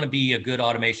 If you want to be a good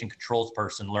automation controls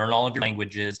person, learn all of your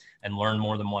languages and learn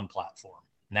more than one platform.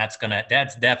 And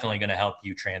that's definitely going to help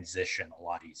you transition a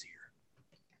lot easier.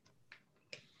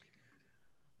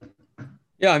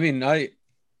 Yeah, I mean, I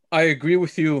agree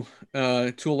with you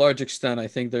to a large extent. I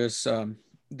think there's a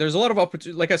lot of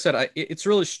opportunity. Like I said, it's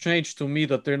really strange to me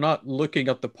that they're not looking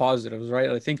at the positives, right?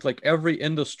 I think like every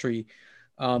industry,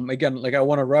 again, like I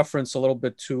want to reference a little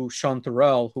bit to Sean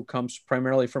Terrell, who comes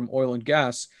primarily from oil and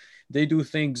gas. They do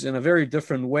things in a very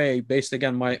different way, based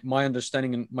again my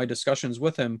understanding and my discussions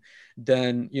with him,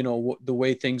 than the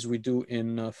way things we do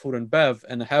in food and bev,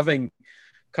 and having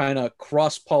kind of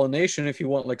cross pollination, if you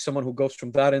want, like someone who goes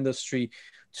from that industry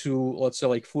to, let's say,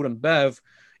 like food and bev,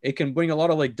 it can bring a lot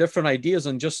of like different ideas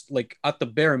and just like at the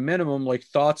bare minimum, like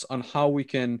thoughts on how we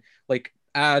can like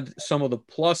add some of the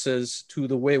pluses to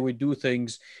the way we do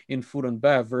things in food and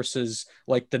bev versus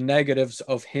like the negatives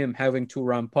of him having to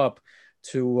ramp up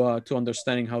to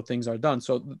understanding how things are done.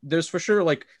 So there's for sure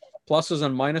like pluses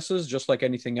and minuses, just like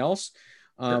anything else.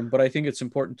 Sure. But I think it's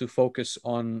important to focus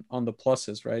on the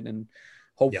pluses, right? And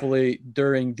hopefully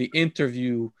during the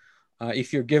interview,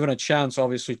 if you're given a chance,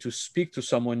 obviously, to speak to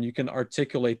someone, you can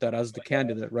articulate that as the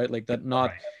candidate, right? Like that,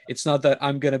 it's not that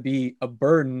I'm going to be a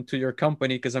burden to your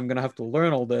company because I'm going to have to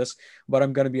learn all this, but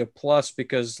I'm going to be a plus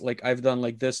because like I've done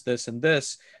like this, and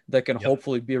this that can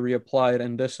hopefully be reapplied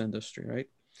in this industry, right?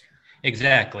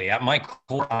 Exactly. At my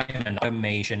core, I am an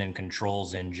automation and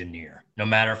controls engineer. No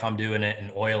matter if I'm doing it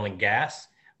in oil and gas,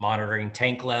 monitoring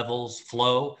tank levels,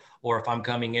 flow, or if I'm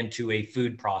coming into a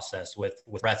food process with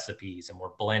recipes and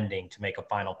we're blending to make a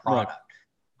final product,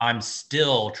 I'm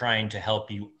still trying to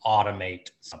help you automate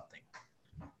something.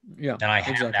 Yeah. And I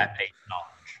have that base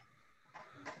knowledge.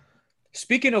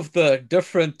 Speaking of the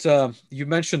different, you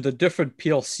mentioned the different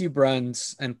PLC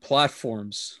brands and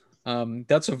platforms.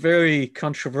 That's a very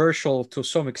controversial, to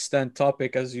some extent,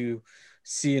 topic, as you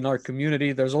see in our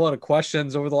community. There's a lot of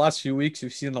questions over the last few weeks.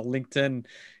 You've seen the LinkedIn,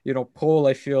 poll,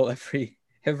 I feel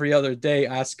every other day,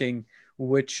 asking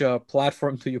which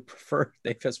platform do you prefer.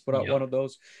 Dave has put out one of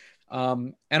those.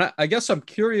 And I guess I'm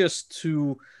curious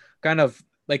to kind of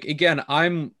like, again,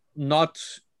 I'm not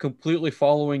completely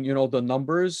following, the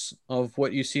numbers of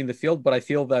what you see in the field, but I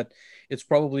feel that it's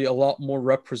probably a lot more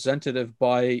representative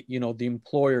by, the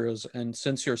employers. And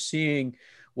since you're seeing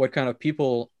what kind of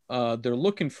people they're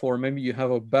looking for, maybe you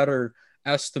have a better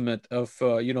estimate of,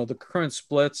 the current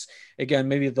splits. Again,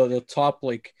 maybe the top,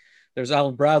 like, there's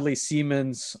Allen-Bradley,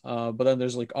 Siemens, but then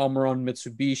there's like Omron,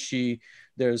 Mitsubishi,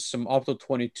 there's some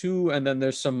Opto22, and then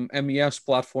there's some MES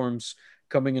platforms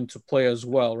coming into play as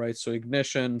well, right? So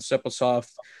Ignition,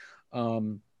 Sepasoft,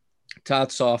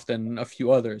 Tatsoft, and a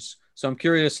few others. So I'm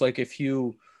curious, like, if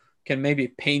you can maybe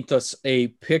paint us a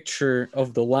picture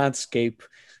of the landscape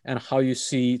and how you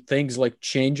see things like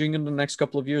changing in the next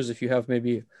couple of years, if you have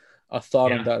maybe a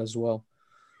thought on that as well.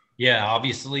 Yeah,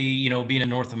 obviously, being in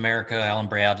North America,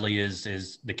 Allen-Bradley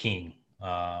is the king,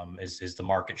 is the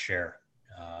market share.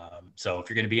 So if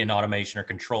you're going to be in automation or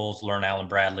controls, learn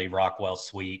Allen-Bradley, Rockwell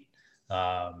Suite,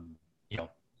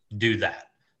 do that.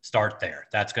 Start there.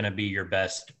 That's going to be your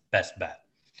best bet.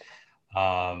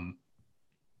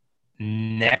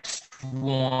 Next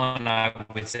one I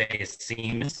would say is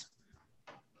Siemens.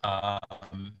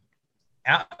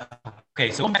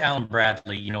 Okay, so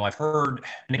Allen-Bradley, I've heard,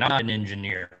 I'm not an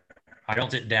engineer. I don't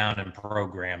sit down and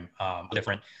program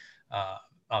different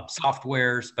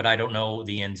softwares, but I don't know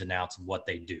the ins and outs of what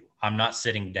they do. I'm not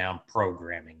sitting down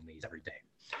programming these every day.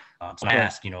 So I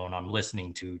ask, and I'm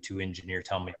listening to engineer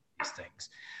tell me these things.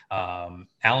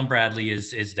 Allen-Bradley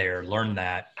is there, learn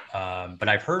that. But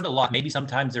I've heard a lot, maybe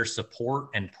sometimes there's support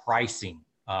and pricing.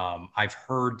 I've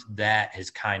heard that has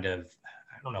kind of,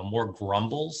 more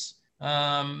grumbles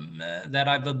that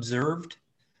I've observed.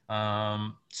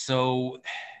 So,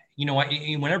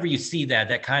 whenever you see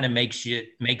that kind of makes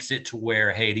it to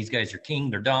where, hey, these guys are king,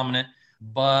 they're dominant,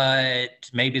 but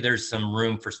maybe there's some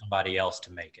room for somebody else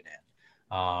to make it in.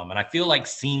 And I feel like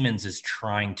Siemens is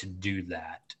trying to do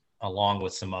that along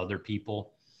with some other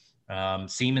people.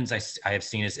 Siemens, I have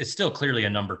seen it's still clearly a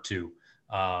number two,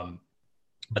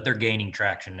 but they're gaining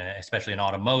traction, especially in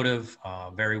automotive,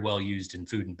 very well used in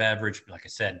food and beverage. Like I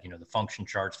said, the function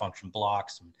charts, function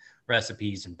blocks, and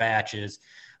recipes and batches.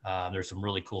 There's some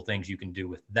really cool things you can do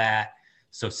with that.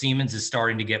 So Siemens is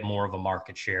starting to get more of a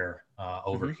market share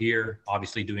over here,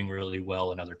 obviously doing really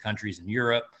well in other countries in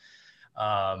Europe.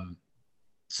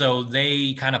 So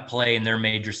they kind of play in their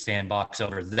major sandbox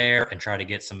over there and try to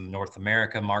get some North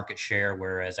America market share,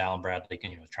 whereas Allen Bradley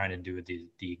can, trying to do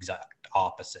the exact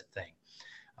opposite thing.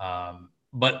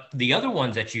 But the other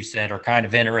ones that you said are kind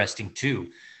of interesting too.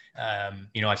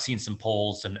 I've seen some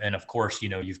polls, and of course,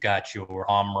 you've got your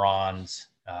Omrons,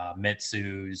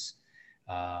 Mitsus.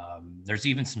 There's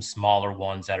even some smaller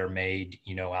ones that are made,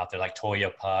 out there, like Toyo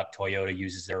Puck. Toyota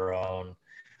uses their own.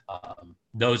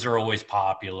 Those are always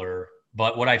popular.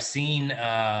 But what I've seen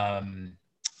back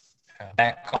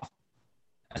off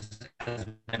has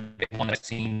been one I've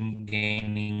seen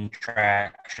gaining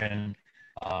traction.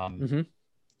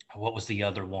 What was the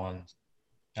other one?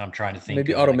 I'm trying to think.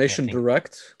 Maybe Automation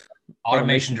Direct.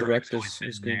 Automation Direct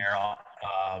is good. There.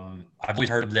 I've always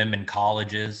heard of them in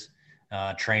colleges,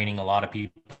 training. A lot of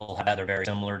people have. They're very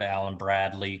similar to Allen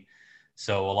Bradley.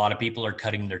 So a lot of people are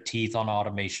cutting their teeth on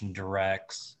Automation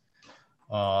Directs.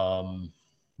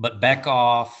 But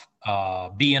Beckhoff,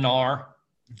 B&R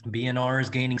is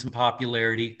gaining some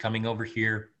popularity coming over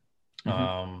here.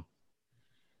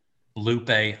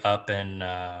 Lupe up in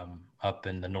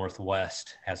the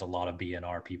Northwest has a lot of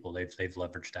B&R people. They've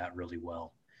leveraged that really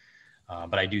well.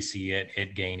 But I do see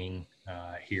it gaining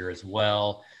here as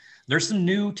well. There's some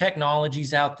new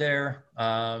technologies out there.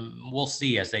 We'll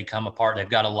see as they come apart. They've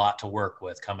got a lot to work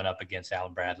with coming up against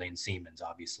Allen Bradley and Siemens,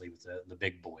 obviously, with the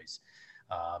big boys.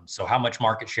 So how much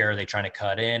market share are they trying to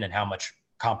cut in, and how much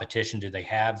competition do they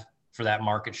have for that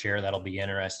market share? That'll be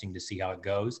interesting to see how it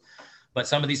goes. But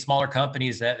some of these smaller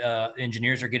companies that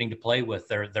engineers are getting to play with,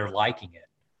 they're liking it.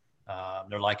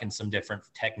 They're liking some different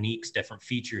techniques, different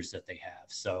features that they have.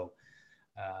 So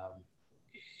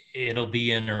it'll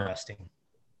be interesting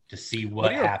to see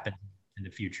what happens in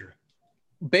the future.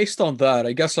 Based on that,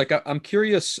 I guess, I'm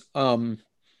curious. Let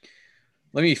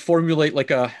me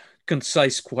formulate a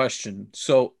concise question.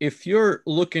 So if you're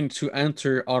looking to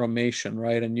enter automation,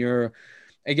 right, and you're,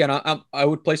 again, I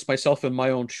would place myself in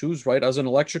my own shoes, right? As an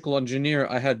electrical engineer,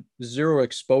 I had zero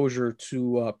exposure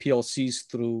to PLCs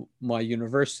through my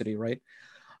university, right?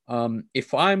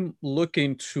 If I'm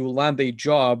looking to land a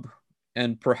job,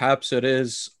 and perhaps it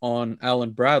is on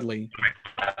Allen Bradley.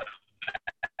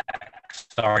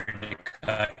 Sorry to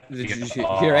cut. Did you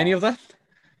hear any of that?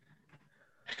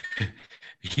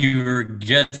 You were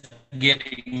just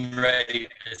getting ready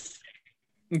to...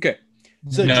 Okay.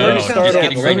 So let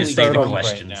me start over.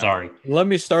 Question. Right, sorry. Let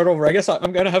me start over. I guess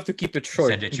I'm going to have to keep it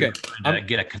short. Okay.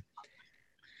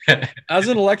 As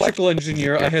an electrical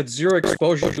engineer, I had zero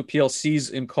exposure to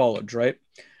PLCs in college, right?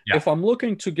 Yeah. If I'm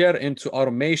looking to get into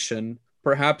automation,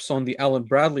 perhaps on the Allen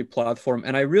Bradley platform,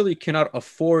 and I really cannot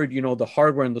afford, the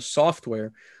hardware and the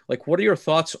software, what are your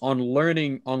thoughts on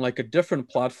learning on a different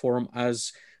platform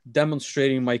as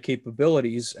demonstrating my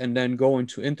capabilities, and then going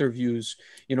to interviews,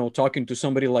 talking to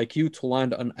somebody like you to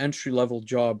land an entry-level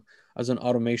job as an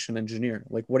automation engineer?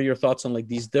 What are your thoughts on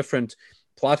these different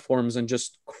platforms and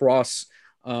just cross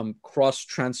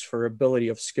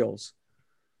transferability of skills?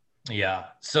 Yeah.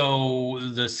 So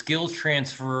the skills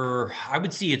transfer, I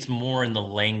would see it's more in the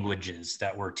languages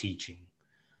that we're teaching,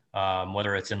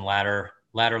 whether it's in ladder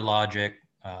logic,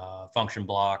 function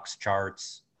blocks,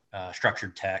 charts,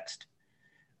 structured text.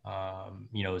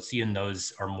 Seeing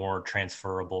those are more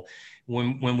transferable.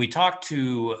 When we talk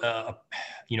to a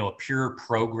pure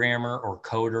programmer or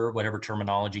coder, whatever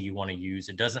terminology you want to use,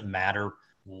 it doesn't matter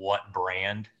what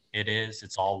brand it is.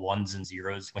 It's all ones and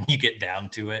zeros when you get down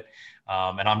to it.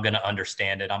 And I'm going to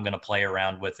understand it. I'm going to play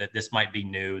around with it. This might be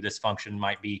new. This function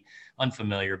might be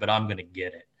unfamiliar, but I'm going to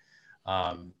get it.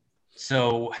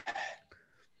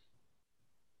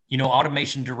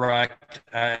 Automation Direct,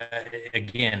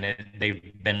 again,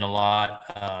 they've been a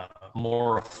lot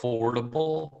more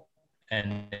affordable,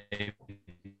 and they've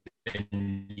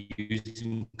been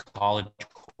using college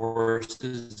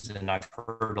courses, and I've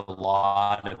heard a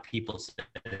lot of people say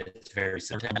it's very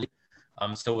similar.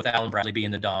 So with Allen Bradley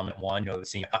being the dominant one,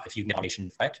 seeing if you can get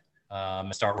automation Direct,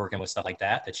 start working with stuff like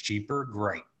that, that's cheaper,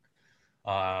 great.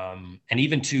 And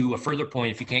even to a further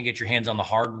point, if you can't get your hands on the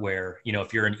hardware,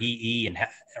 if you're an EE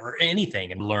or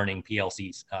anything and learning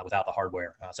PLCs without the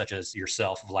hardware, such as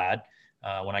yourself, Vlad,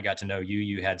 when I got to know you,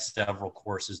 you had several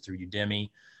courses through Udemy.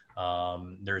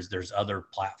 There's other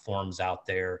platforms out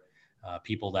there,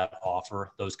 people that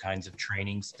offer those kinds of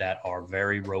trainings that are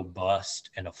very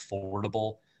robust and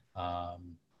affordable.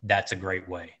 That's a great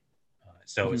way.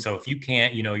 So if you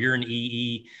can't, you're an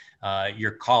EE,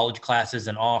 your college class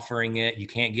isn't offering it, you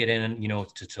can't get in,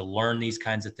 to learn these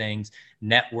kinds of things,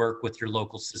 network with your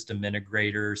local system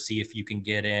integrator, see if you can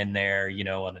get in there,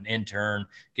 on an intern,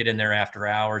 get in there after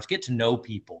hours, get to know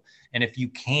people. And if you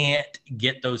can't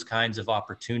get those kinds of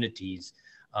opportunities,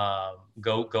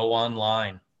 Go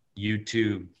online,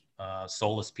 YouTube,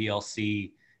 Solus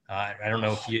PLC. I don't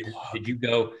know if did you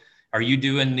go, are you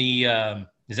doing the,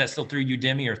 is that still through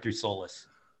Udemy or through Solus?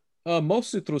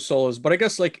 Mostly through Solus, but I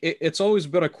guess like it's always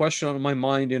been a question on my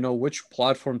mind, which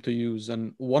platform to use.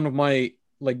 And one of my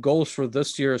like goals for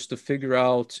this year is to figure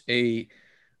out a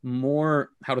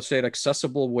more, how to say it,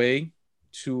 accessible way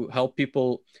to help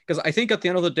people. Because I think at the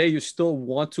end of the day, you still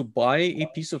want to buy a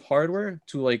piece of hardware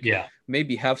to like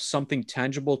maybe have something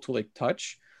tangible to like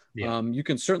touch. You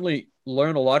can certainly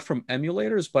learn a lot from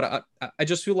emulators, but I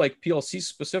just feel like PLC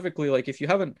specifically, like if you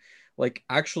haven't like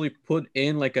actually put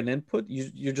in like an input,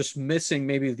 you're just missing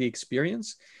maybe the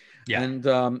experience. And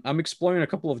I'm exploring a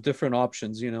couple of different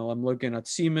options. I'm looking at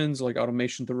Siemens, like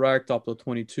Automation Direct, Opto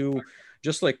 22,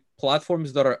 just like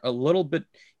platforms that are a little bit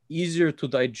easier to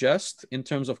digest in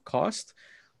terms of cost.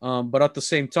 But at the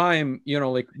same time,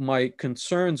 like my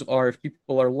concerns are, if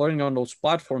people are learning on those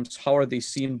platforms, how are they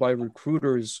seen by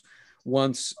recruiters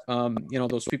once,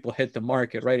 those people hit the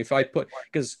market, right?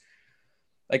 Because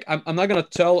like I'm not going to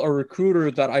tell a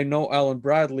recruiter that I know Alan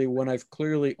Bradley when I've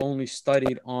clearly only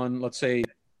studied on, let's say,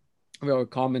 a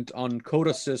comment on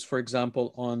CodeAssist, for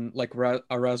example, on like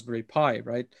a Raspberry Pi,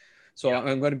 right? So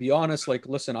I'm going to be honest, like,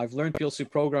 listen, I've learned PLC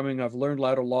programming, I've learned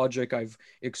ladder logic, I've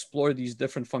explored these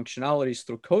different functionalities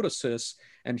through CodeAssist,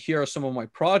 and here are some of my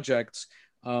projects.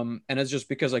 And it's just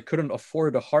because I couldn't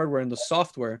afford the hardware and the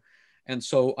software. And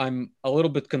so I'm a little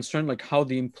bit concerned, like how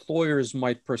the employers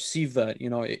might perceive that,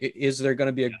 is there going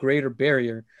to be a greater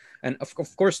barrier? And of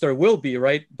course there will be,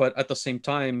 right? But at the same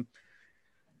time,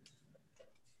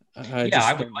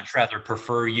 I would much rather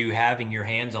prefer you having your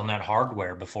hands on that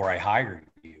hardware before I hire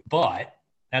you. But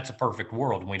that's a perfect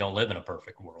world, and we don't live in a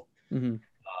perfect world. Mm-hmm. And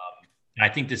I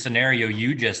think the scenario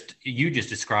you just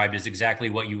described is exactly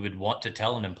what you would want to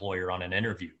tell an employer on an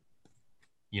interview.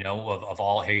 Of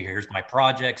all, hey, here's my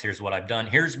projects, here's what I've done,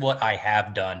 here's what I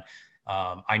have done.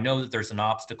 I know that there's an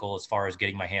obstacle as far as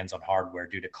getting my hands on hardware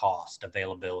due to cost,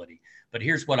 availability, but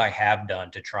here's what I have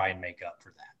done to try and make up for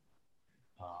that.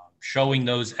 Showing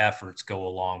those efforts go a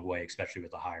long way, especially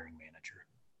with a hiring manager.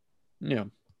 Yeah,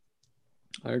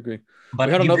 I agree. But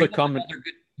we had another comment.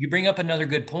 You bring up another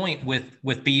good point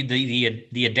with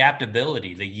the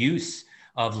adaptability, the use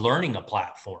of learning a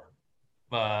platform.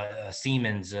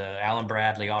 Siemens, Alan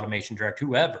Bradley, Automation Direct,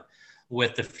 whoever.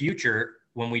 With the future,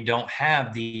 when we don't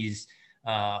have these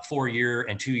 4-year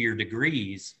and 2-year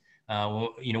degrees,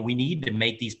 we need to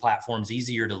make these platforms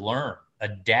easier to learn,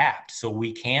 adapt, so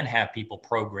we can have people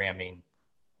programming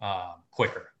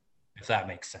quicker, if that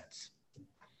makes sense.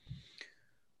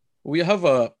 We have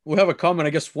a comment.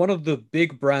 I guess one of the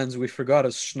big brands we forgot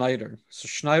is Schneider. So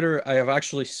Schneider, I have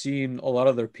actually seen a lot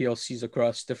of their PLCs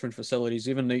across different facilities,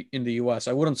 even in the US.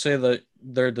 I wouldn't say that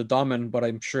they're the dominant, but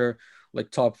I'm sure like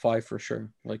top 5 for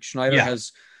sure. Like Schneider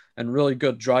has and really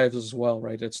good drives as well,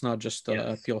 right? It's not just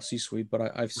a PLC suite,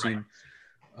 but I've seen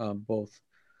both.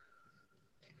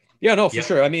 Yeah, no, for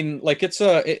sure. I mean, like it's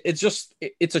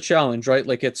a challenge, right?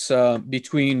 Like it's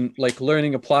between like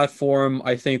learning a platform.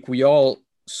 I think we all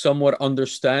somewhat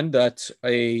understand that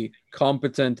a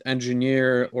competent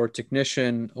engineer or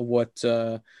technician, what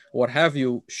have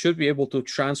you, should be able to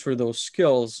transfer those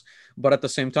skills. But at the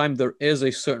same time, there is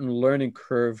a certain learning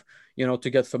curve, to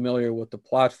get familiar with the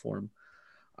platform.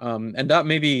 And that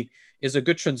maybe is a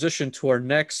good transition to our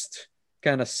next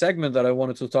kind of segment that I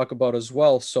wanted to talk about as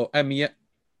well. So,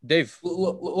 Dave,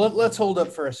 let's hold up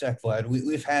for a sec, Vlad.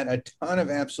 We've had a ton of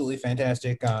absolutely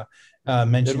fantastic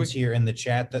mentions here in the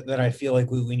chat that I feel like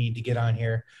we need to get on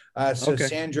here. Okay.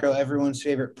 Sandro, everyone's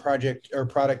favorite project or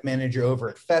product manager over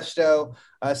at Festo,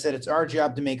 said it's our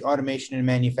job to make automation and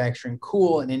manufacturing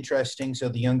cool and interesting so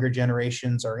the younger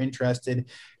generations are interested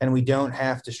and we don't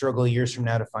have to struggle years from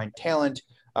now to find talent.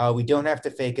 We don't have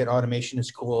to fake it. Automation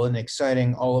is cool and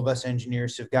exciting. All of us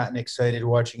engineers have gotten excited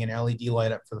watching an LED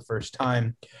light up for the first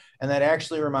time. And that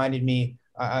actually reminded me,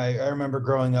 I remember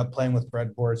growing up playing with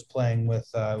breadboards, playing with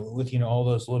all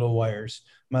those little wires.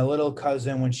 My little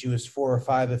cousin, when she was 4 or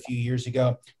 5 a few years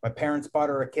ago, my parents bought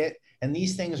her a kit. And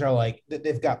these things are like,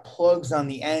 they've got plugs on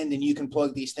the end and you can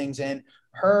plug these things in.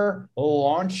 Her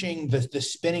launching the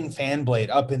spinning fan blade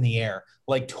up in the air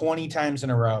like 20 times in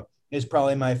a row is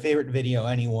probably my favorite video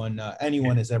anyone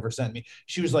has ever sent me.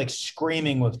 She was like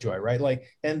screaming with joy, right? Like,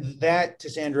 and that, to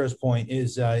Sandro's point,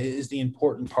 is the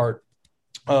important part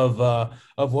of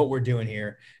what we're doing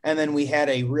here. And then we had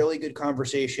a really good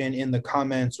conversation in the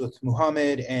comments with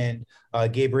Muhammad and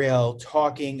Gabriel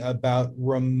talking about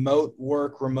remote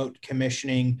work, remote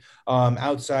commissioning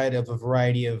outside of a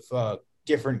variety of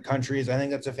different countries. I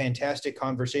think that's a fantastic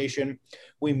conversation.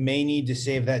 We may need to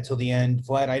save that till the end.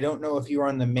 Vlad, I don't know if you were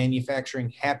on the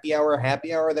manufacturing happy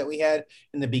hour that we had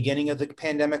in the beginning of the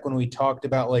pandemic when we talked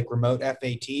about like remote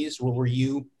FATs. Were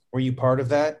you part of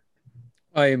that?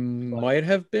 I Like might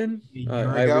have been. a year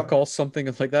I ago? recall something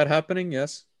like that happening.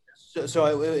 Yes.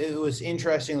 So it was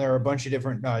interesting. There are a bunch of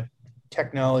different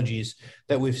technologies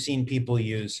that we've seen people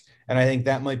use, and I think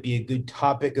that might be a good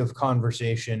topic of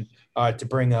conversation to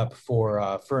bring up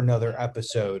for another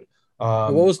episode. What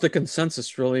Um, was the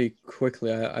consensus really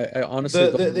quickly? I honestly the,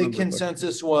 don't the the remember, but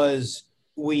consensus was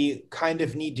we kind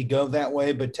of need to go that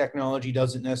way, but technology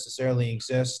doesn't necessarily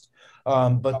exist.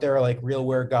 But there are like real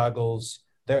wear goggles.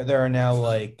 There are now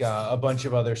like a bunch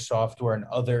of other software and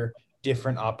other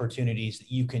different opportunities that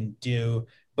you can do.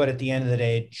 But at the end of the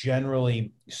day,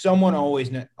 generally, someone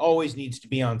always needs to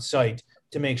be on site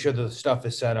to make sure that the stuff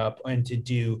is set up and to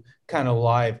do kind of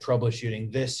live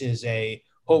troubleshooting. This is a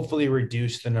hopefully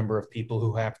reduce the number of people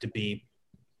who have to be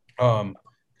um,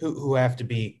 who have to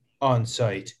be on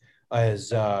site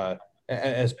as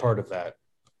part of that.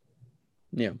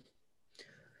 yeah.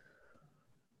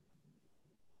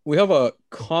 We have a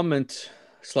comment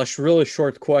slash really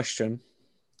short question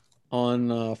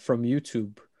on from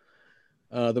YouTube.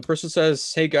 The person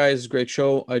says, "Hey guys, great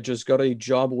show. I just got a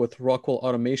job with Rockwell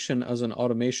Automation as an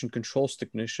automation controls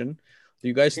technician. Do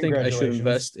you guys think I should Congratulations.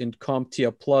 invest in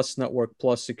CompTIA Plus, Network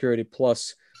Plus, Security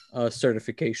Plus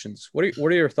certifications? What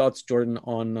are your thoughts, Jordan,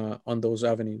 on those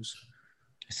avenues?"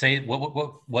 Say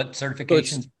what So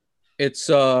certifications? it's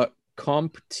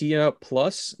CompTIA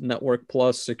Plus, Network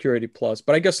Plus, Security Plus.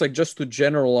 But I guess like just to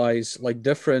generalize, like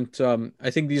different.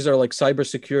 I think these are like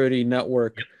cybersecurity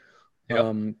network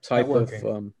Yep. type of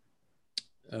Networking.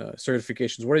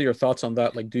 certifications. What are your thoughts on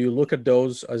that? Like, do you look at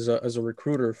those as a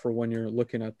recruiter for when you're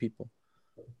looking at people?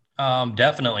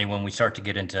 Definitely when we start to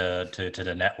get into to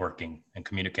the networking and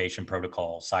communication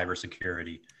protocol,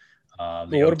 cybersecurity, But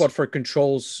the what OT. about for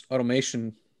controls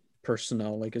automation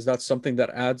personnel? Like, is that something that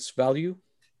adds value?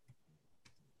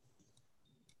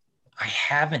 I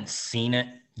haven't seen it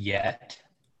yet,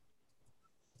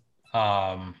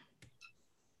 um,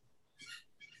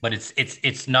 but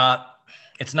it's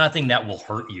nothing that will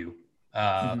hurt you.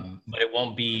 Mm-hmm. But it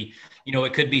won't be,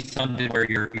 it could be something where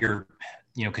you're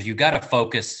because you got to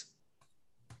focus,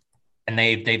 and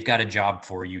they've got a job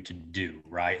for you to do,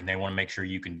 right? And they want to make sure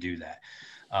you can do that.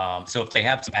 So if they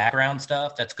have some background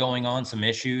stuff that's going on, some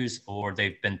issues, or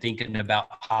they've been thinking about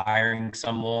hiring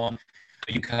someone,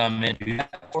 you come in and do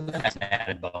that for them, that's an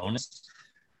added bonus.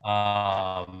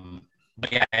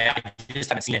 But yeah, I just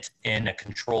haven't seen it in a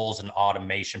controls and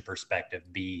automation perspective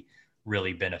be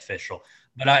really beneficial.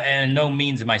 But and no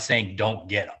means am I saying don't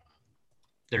get them.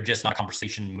 They're just not a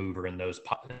conversation mover in those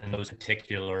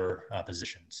particular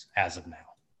positions as of now.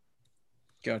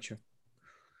 Gotcha.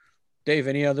 Dave,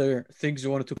 any other things you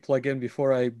wanted to plug in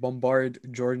before I bombard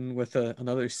Jordan with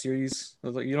another series?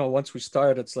 Once we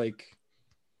start, it's like,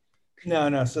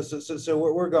 No. So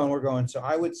we're going. So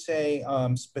I would say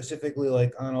specifically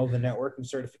like on all the networking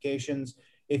certifications,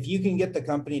 if you can get the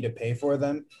company to pay for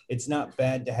them, it's not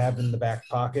bad to have in the back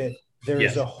pocket. There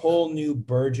is Yes. a whole new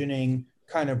burgeoning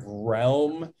kind of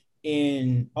realm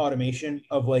in automation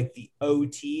of like the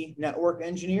OT network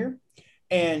engineer.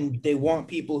 And they want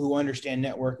people who understand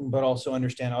networking, but also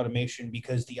understand automation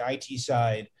because the IT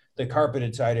side, the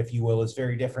carpeted side, if you will, is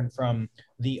very different from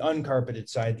the uncarpeted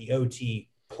side, the OT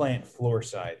plant floor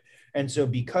side. And so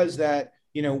because that,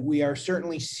 we are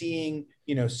certainly seeing,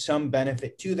 some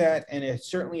benefit to that. And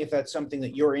certainly if that's something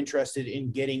that you're interested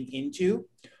in getting into,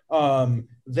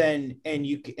 then,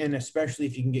 and especially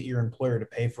if you can get your employer to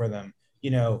pay for them,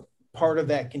 part of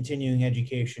that continuing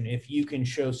education, if you can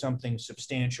show something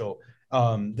substantial,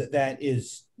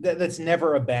 that's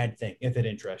never a bad thing if it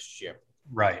interests you.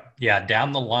 Right. Yeah.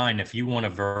 Down the line, if you want to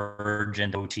verge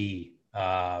into OT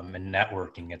and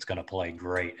networking, it's going to play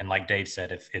great. And like Dave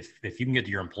said, if you can get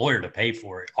your employer to pay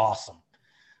for it, awesome.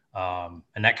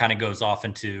 And that kind of goes off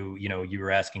into, you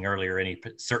were asking earlier, any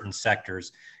certain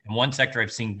sectors. And one sector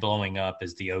I've seen blowing up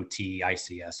is the OT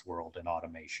ICS world and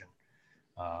automation.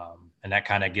 And that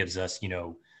kind of gives us,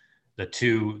 the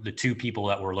two people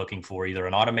that we're looking for, either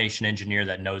an automation engineer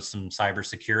that knows some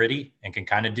cybersecurity and can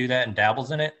kind of do that and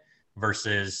dabbles in it,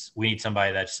 versus we need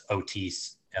somebody that's OT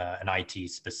and IT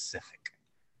specific.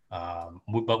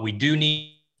 But we do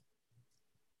need.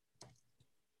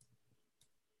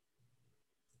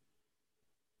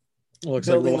 looks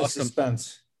like we Building the lost them.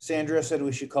 suspense. Sandra said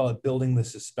we should call it building the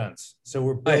suspense. So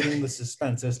we're building the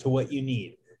suspense as to what you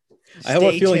need. I have a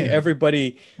Stay feeling tuned.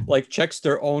 everybody like checks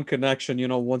their own connection,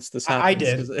 once this happens. I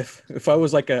did. 'Cause if I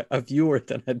was like a viewer,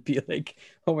 then I'd be like,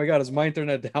 oh my God, is my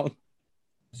internet down?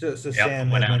 So Yep, Sam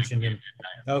went had out mentioned again.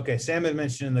 okay, Sam had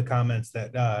mentioned in the comments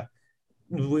that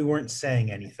we weren't saying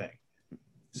anything.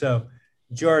 So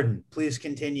Jordan, please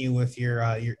continue with your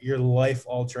life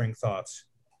altering thoughts.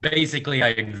 Basically, I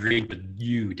agree with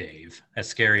you, Dave, as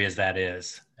scary as that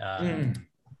is.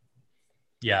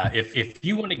 Yeah, if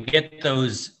you want to get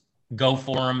those, go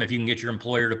for them. If you can get your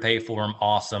employer to pay for them,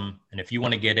 awesome. And if you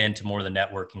want to get into more of the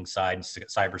networking side and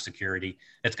cybersecurity,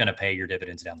 it's going to pay your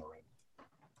dividends down the road.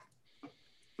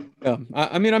 Yeah,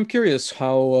 I mean, I'm curious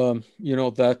how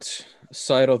that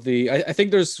side of I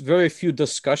think there's very few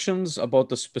discussions about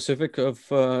the specifics of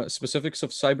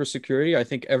cybersecurity. I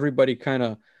think everybody kind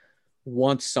of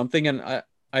wants something, and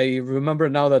I remember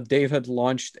now that Dave had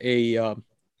launched a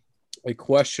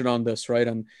question on this, right?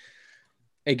 And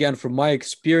again, from my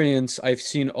experience, I've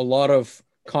seen a lot of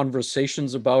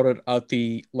conversations about it at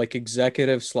the like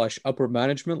executive/upper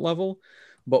management level.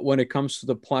 But when it comes to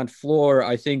the plant floor,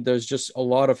 I think there's just a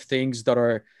lot of things that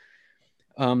are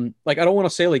like, I don't want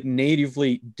to say like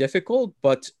natively difficult,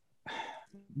 but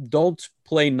don't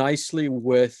play nicely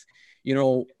with,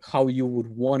 how you would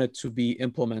want it to be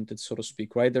implemented, so to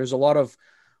speak, right? There's a lot of,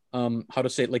 how to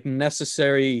say it, like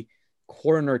necessary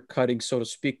corner cutting, so to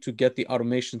speak, to get the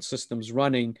automation systems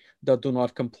running that do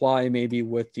not comply maybe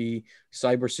with the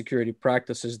cybersecurity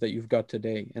practices that you've got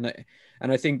today.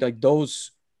 And I think like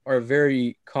those are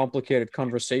very complicated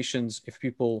conversations if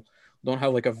people don't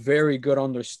have like a very good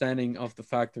understanding of the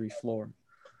factory floor.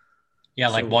 Yeah,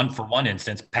 like So, one for one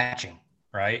instance, patching,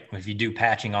 right? If you do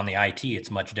patching on the IT, it's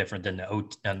much different than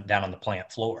down on the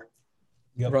plant floor.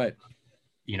 Yep. right.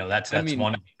 That's I mean,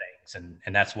 one of the things,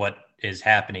 and that's what is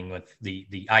happening with the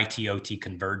IT OT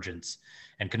convergence.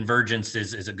 And convergence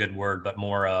is a good word, but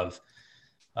more of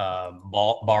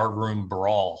barroom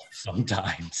brawl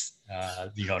sometimes.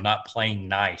 Not playing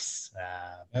nice.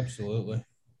 Absolutely.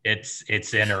 It's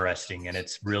interesting, and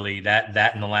it's really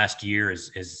that in the last year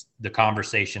is the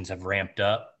conversations have ramped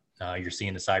up. You're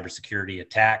seeing the cybersecurity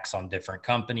attacks on different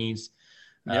companies.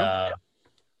 yeah.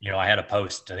 I had a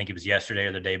post, I think it was yesterday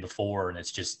or the day before, and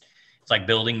it's like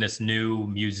building this new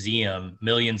museum,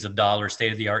 millions of dollars,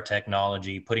 state-of-the-art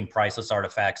technology, putting priceless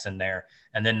artifacts in there,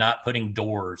 and then not putting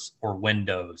doors or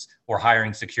windows or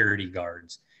hiring security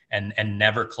guards and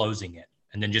never closing it.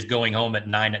 And then just going home at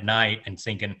 9 p.m. and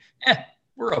thinking,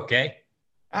 we're okay.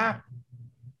 Ah,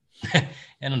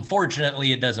 And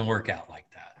unfortunately, it doesn't work out like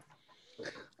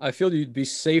that. I feel you'd be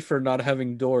safer not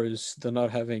having doors than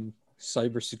not having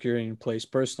cybersecurity in place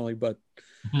personally, but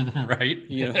Right.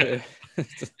 you know,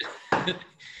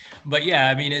 But yeah,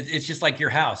 I mean, it's just like your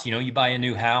house. You buy a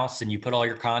new house and you put all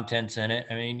your contents in it.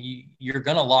 I mean, you're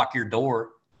going to lock your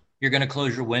door. You're going to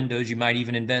close your windows. You might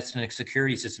even invest in a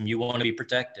security system. You want to be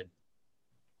protected.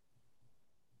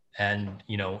 And,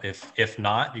 if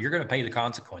not, you're going to pay the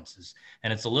consequences.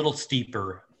 And it's a little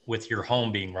steeper with your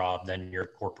home being robbed than your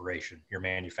corporation, your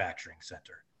manufacturing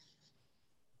center.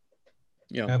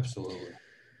 yeah. absolutely.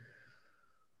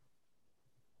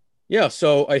 Yeah,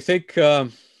 so I think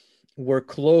we're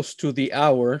close to the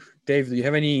hour. Dave, do you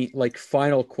have any like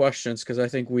final questions? Because I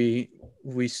think we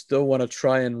still want to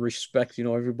try and respect,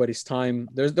 everybody's time.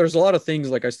 There's a lot of things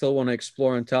like I still want to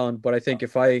explore in talent, but I think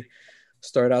if I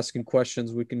start asking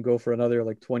questions, we can go for another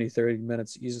like 20, 30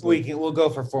 minutes easily. We'll go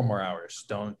for 4 more hours.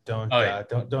 Don't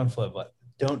flip,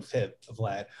 don't fib,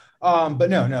 Vlad. But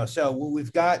no. So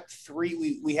we've got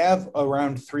three. We have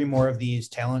around 3 more of these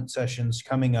talent sessions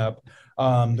coming up.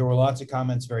 There were lots of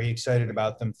comments, very excited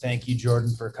about them. Thank you,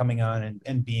 Jordan, for coming on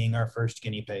and being our first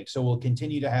guinea pig. So we'll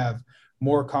continue to have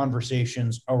more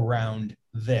conversations around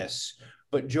this.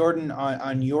 But Jordan,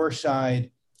 on your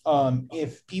side,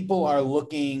 if people are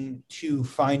looking to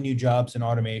find new jobs in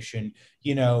automation,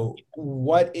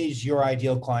 what is your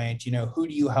ideal client? Who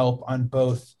do you help on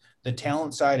both the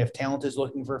talent side if talent is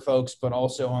looking for folks, but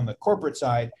also on the corporate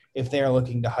side if they are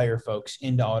looking to hire folks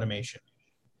into automation?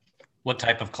 What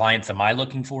type of clients am I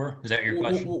looking for? Is that your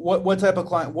question? What type of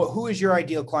client? Who is your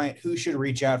ideal client? Who should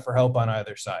reach out for help on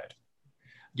either side?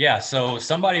 Yeah, so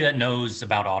somebody that knows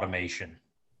about automation.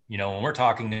 When we're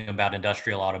talking about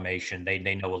industrial automation, they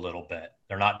know a little bit.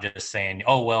 They're not just saying,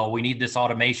 oh, well, we need this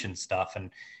automation stuff and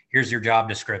here's your job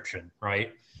description,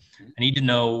 right? I need to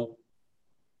know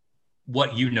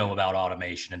what you know about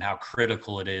automation and how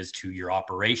critical it is to your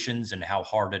operations and how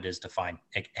hard it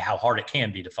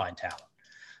can be to find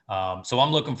talent. So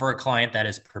I'm looking for a client that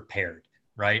is prepared,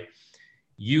 right?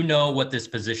 What this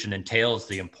position entails,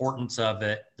 the importance of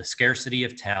it, the scarcity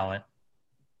of talent.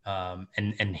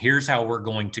 And here's how we're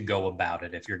going to go about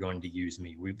it. If you're going to use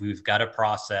me, we've got a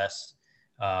process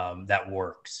that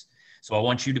works. So I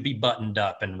want you to be buttoned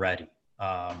up and ready.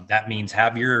 That means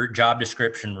have your job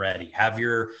description ready, have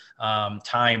your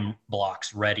time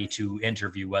blocks ready to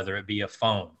interview, whether it be a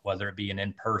phone, whether it be an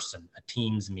in-person, a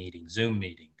Teams meeting, Zoom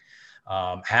meeting.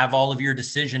 Have all of your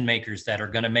decision makers that are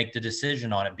going to make the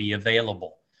decision on it be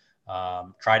available.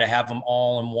 Try to have them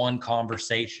all in one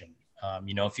conversation.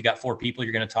 If you got 4 people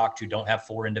you're going to talk to, don't have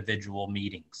 4 individual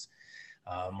meetings.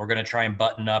 We're going to try and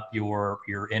button up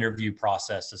your interview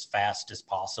process as fast as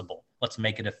possible. Let's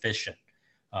make it efficient.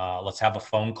 Let's have a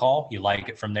phone call. You like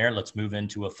it from there. Let's move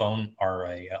into a phone or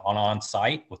an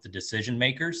on-site with the decision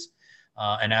makers.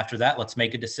 And after that, let's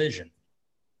make a decision.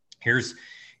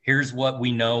 Here's what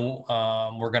we know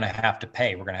we're going to have to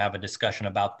pay. We're going to have a discussion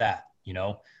about that,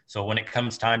 So when it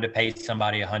comes time to pay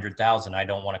somebody $100,000, I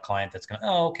don't want a client that's going to,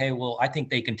 okay, well, I think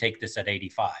they can take this at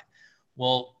 85.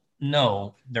 Well,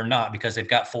 no, they're not, because they've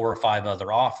got 4 or 5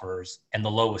 other offers and the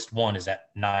lowest one is at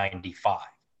 95.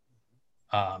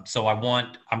 So I'm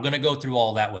going to go through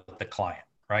all that with the client,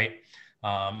 right?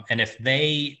 And if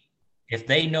they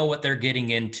know what they're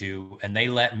getting into and they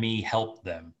let me help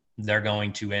them, they're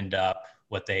going to end up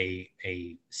with a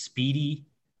speedy,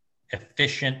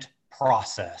 efficient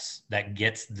process that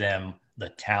gets them the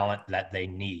talent that they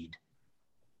need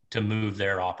to move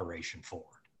their operation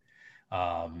forward.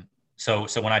 So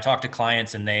when I talk to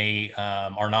clients and they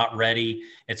are not ready,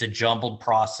 it's a jumbled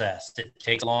process. It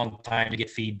takes a long time to get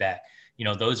feedback.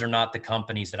 Those are not the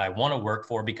companies that I want to work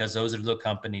for, because those are the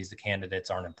companies the candidates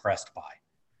aren't impressed by.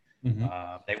 Mm-hmm.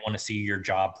 They want to see your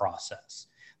job process.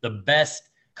 The best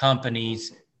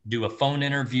companies do a phone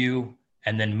interview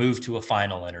and then move to a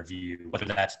final interview, whether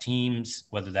that's Teams,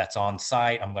 whether that's on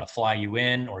site. I'm going to fly you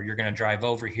in, or you're going to drive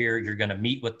over here. You're going to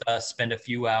meet with us, spend a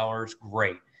few hours.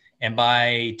 Great. And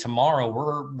by tomorrow,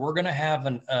 we're going to have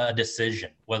a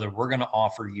decision whether we're going to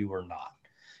offer you or not.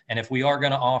 And if we are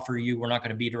going to offer you, we're not going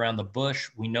to beat around the bush.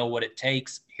 We know what it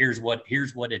takes. Here's what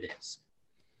it is.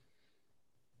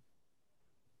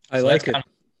 I like it.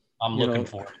 I'm looking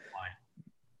for it.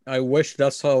 I wish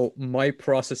that's how my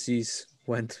processes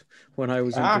went when I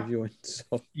was interviewing.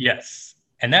 So yes.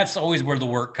 And that's always where the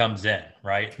work comes in,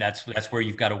 right? That's where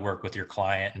you've got to work with your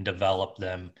client and develop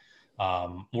them,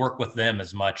 work with them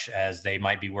as much as they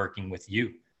might be working with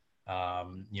you.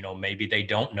 Maybe they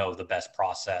don't know the best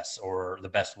process or the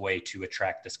best way to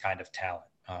attract this kind of talent.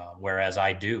 Whereas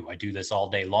I do this all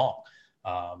day long.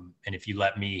 And if you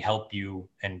let me help you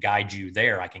and guide you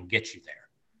there, I can get you there.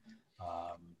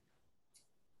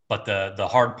 But the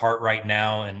hard part right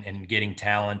now in getting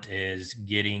talent is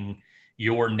getting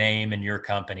your name and your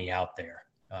company out there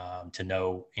to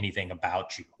know anything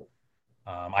about you.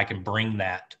 I can bring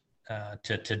that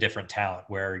to different talent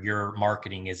where your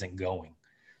marketing isn't going.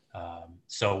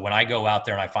 So when I go out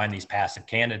there and I find these passive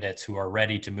candidates who are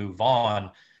ready to move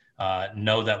on,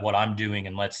 know that what I'm doing,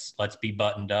 and let's be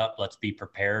buttoned up, let's be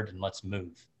prepared, and let's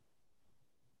move.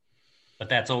 But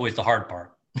that's always the hard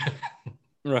part.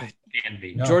 Right. Can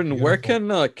be. No, Jordan, beautiful. Where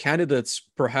can candidates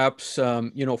perhaps,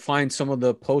 find some of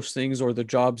the postings or the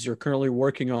jobs you're currently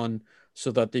working on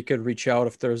so that they could reach out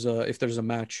if there's a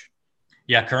match?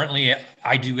 Yeah, currently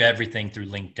I do everything through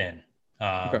LinkedIn.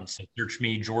 Okay. So search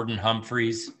me, Jordan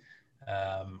Humphreys,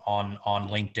 on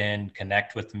LinkedIn,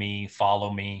 connect with me,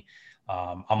 follow me.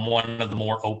 I'm one of the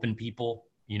more open people.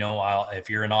 If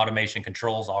you're in automation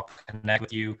controls, I'll connect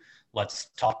with you. Let's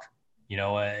talk.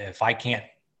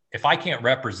 If I can't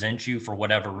represent you for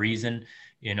whatever reason,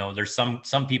 there's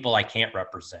some people I can't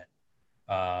represent.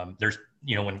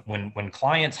 When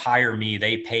clients hire me,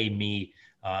 they pay me.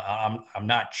 I'm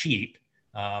not cheap.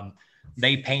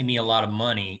 They pay me a lot of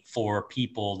money for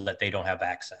people that they don't have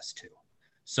access to.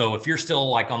 So if you're still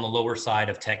like on the lower side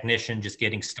of technician, just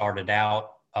getting started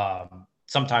out,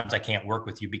 sometimes I can't work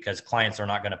with you because clients are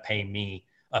not going to pay me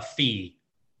a fee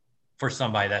for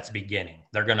somebody that's beginning.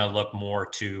 They're going to look more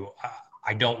to,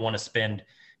 I don't want to spend,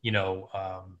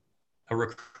 a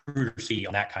recruiter fee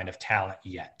on that kind of talent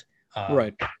yet.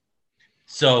 Right.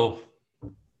 So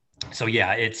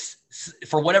yeah, it's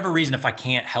for whatever reason, if I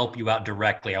can't help you out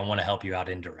directly, I want to help you out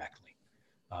indirectly.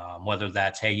 Whether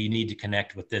that's, hey, you need to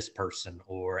connect with this person,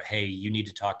 or, hey, you need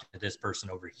to talk to this person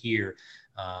over here.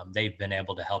 They've been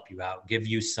able to help you out, give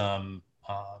you some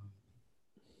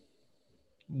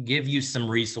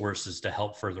resources to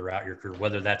help further out your career,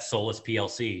 whether that's Solus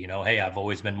PLC, hey, I've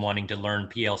always been wanting to learn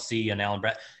PLC and Allen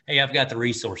Brad. Hey, I've got the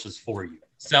resources for you,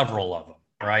 several of them,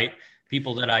 right?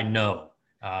 People that I know.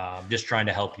 Just trying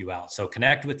to help you out. So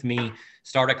connect with me,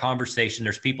 start a conversation.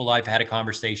 There's people I've had a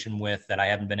conversation with that I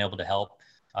haven't been able to help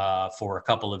for a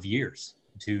couple of years.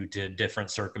 to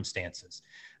different circumstances.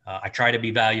 I try to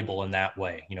be valuable in that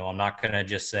way. You know, I'm not going to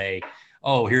just say,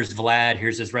 oh, here's Vlad,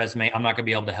 here's his resume. I'm not going to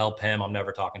be able to help him. I'm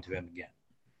never talking to him again.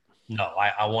 No,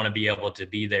 I want to be able to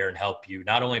be there and help you,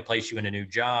 not only place you in a new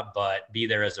job, but be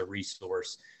there as a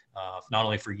resource, not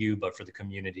only for you, but for the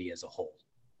community as a whole.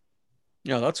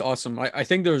 Yeah, that's awesome. I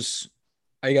think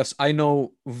I guess I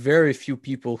know very few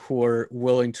people who are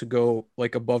willing to go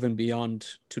like above and beyond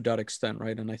to that extent,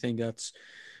 right? And I think that's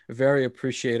very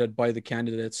appreciated by the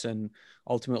candidates and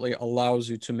ultimately allows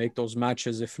you to make those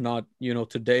matches, if not,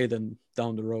 today, then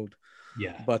down the road.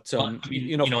 Yeah. But, and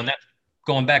that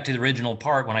going back to the original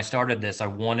part, when I started this, I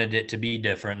wanted it to be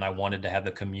different, and I wanted to have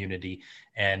the community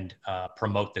and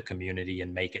promote the community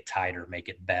and make it tighter, make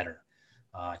it better.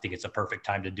 I think it's a perfect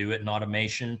time to do it in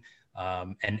automation,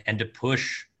 and to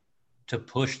push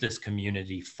this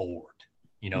community forward.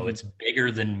 It's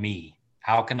bigger than me.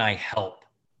 How can I help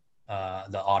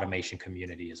the automation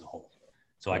community as a whole?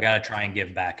 So I got to try and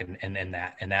give back, and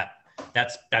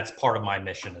that's part of my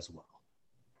mission as well.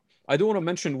 I do want to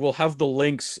mention we'll have the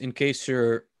links in case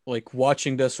you're like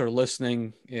watching this or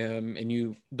listening and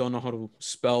you don't know how to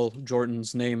spell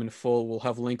Jordan's name in full. We'll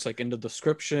have links like in the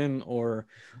description or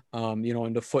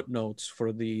in the footnotes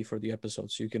for the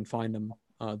episode, so you can find them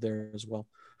there as well.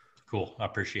 Cool. I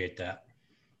appreciate that.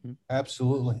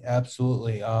 Absolutely.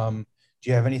 Do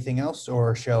you have anything else,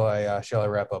 or shall I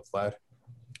wrap up, Vlad?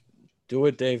 Do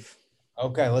it, Dave.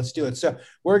 Okay, let's do it. So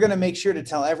we're going to make sure to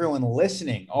tell everyone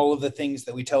listening all of the things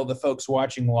that we tell the folks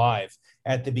watching live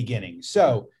at the beginning.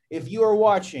 So if you are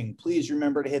watching, please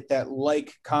remember to hit that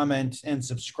like, comment, and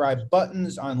subscribe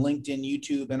buttons on LinkedIn,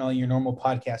 YouTube, and all your normal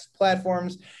podcast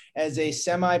platforms. As a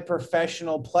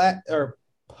semi-professional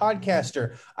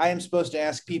podcaster, I am supposed to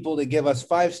ask people to give us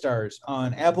 5 stars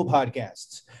on Apple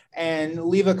Podcasts and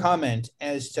leave a comment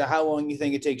as to how long you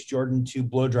think it takes Jordan to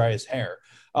blow dry his hair.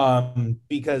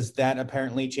 Because that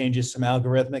apparently changes some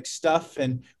algorithmic stuff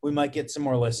and we might get some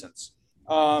more listens.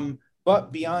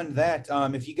 But beyond that,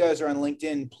 if you guys are on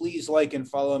LinkedIn, please like and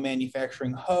follow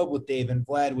Manufacturing Hub with Dave and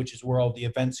Vlad, which is where all the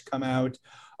events come out.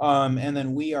 And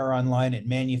then we are online at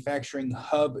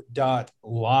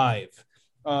manufacturinghub.live.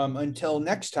 Until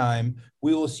next time,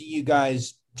 we will see you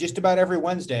guys just about every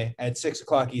Wednesday at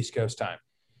 6:00 East Coast time.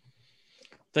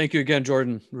 Thank you again,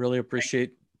 Jordan. Really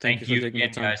appreciate. Thank you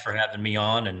again, guys, for having me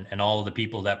on, and all of the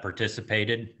people that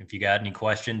participated. If you got any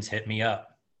questions, hit me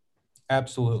up.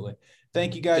 Absolutely.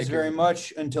 Thank you guys very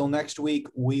much. Until next week,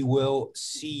 we will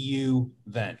see you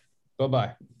then.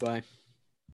 Bye-bye. Bye.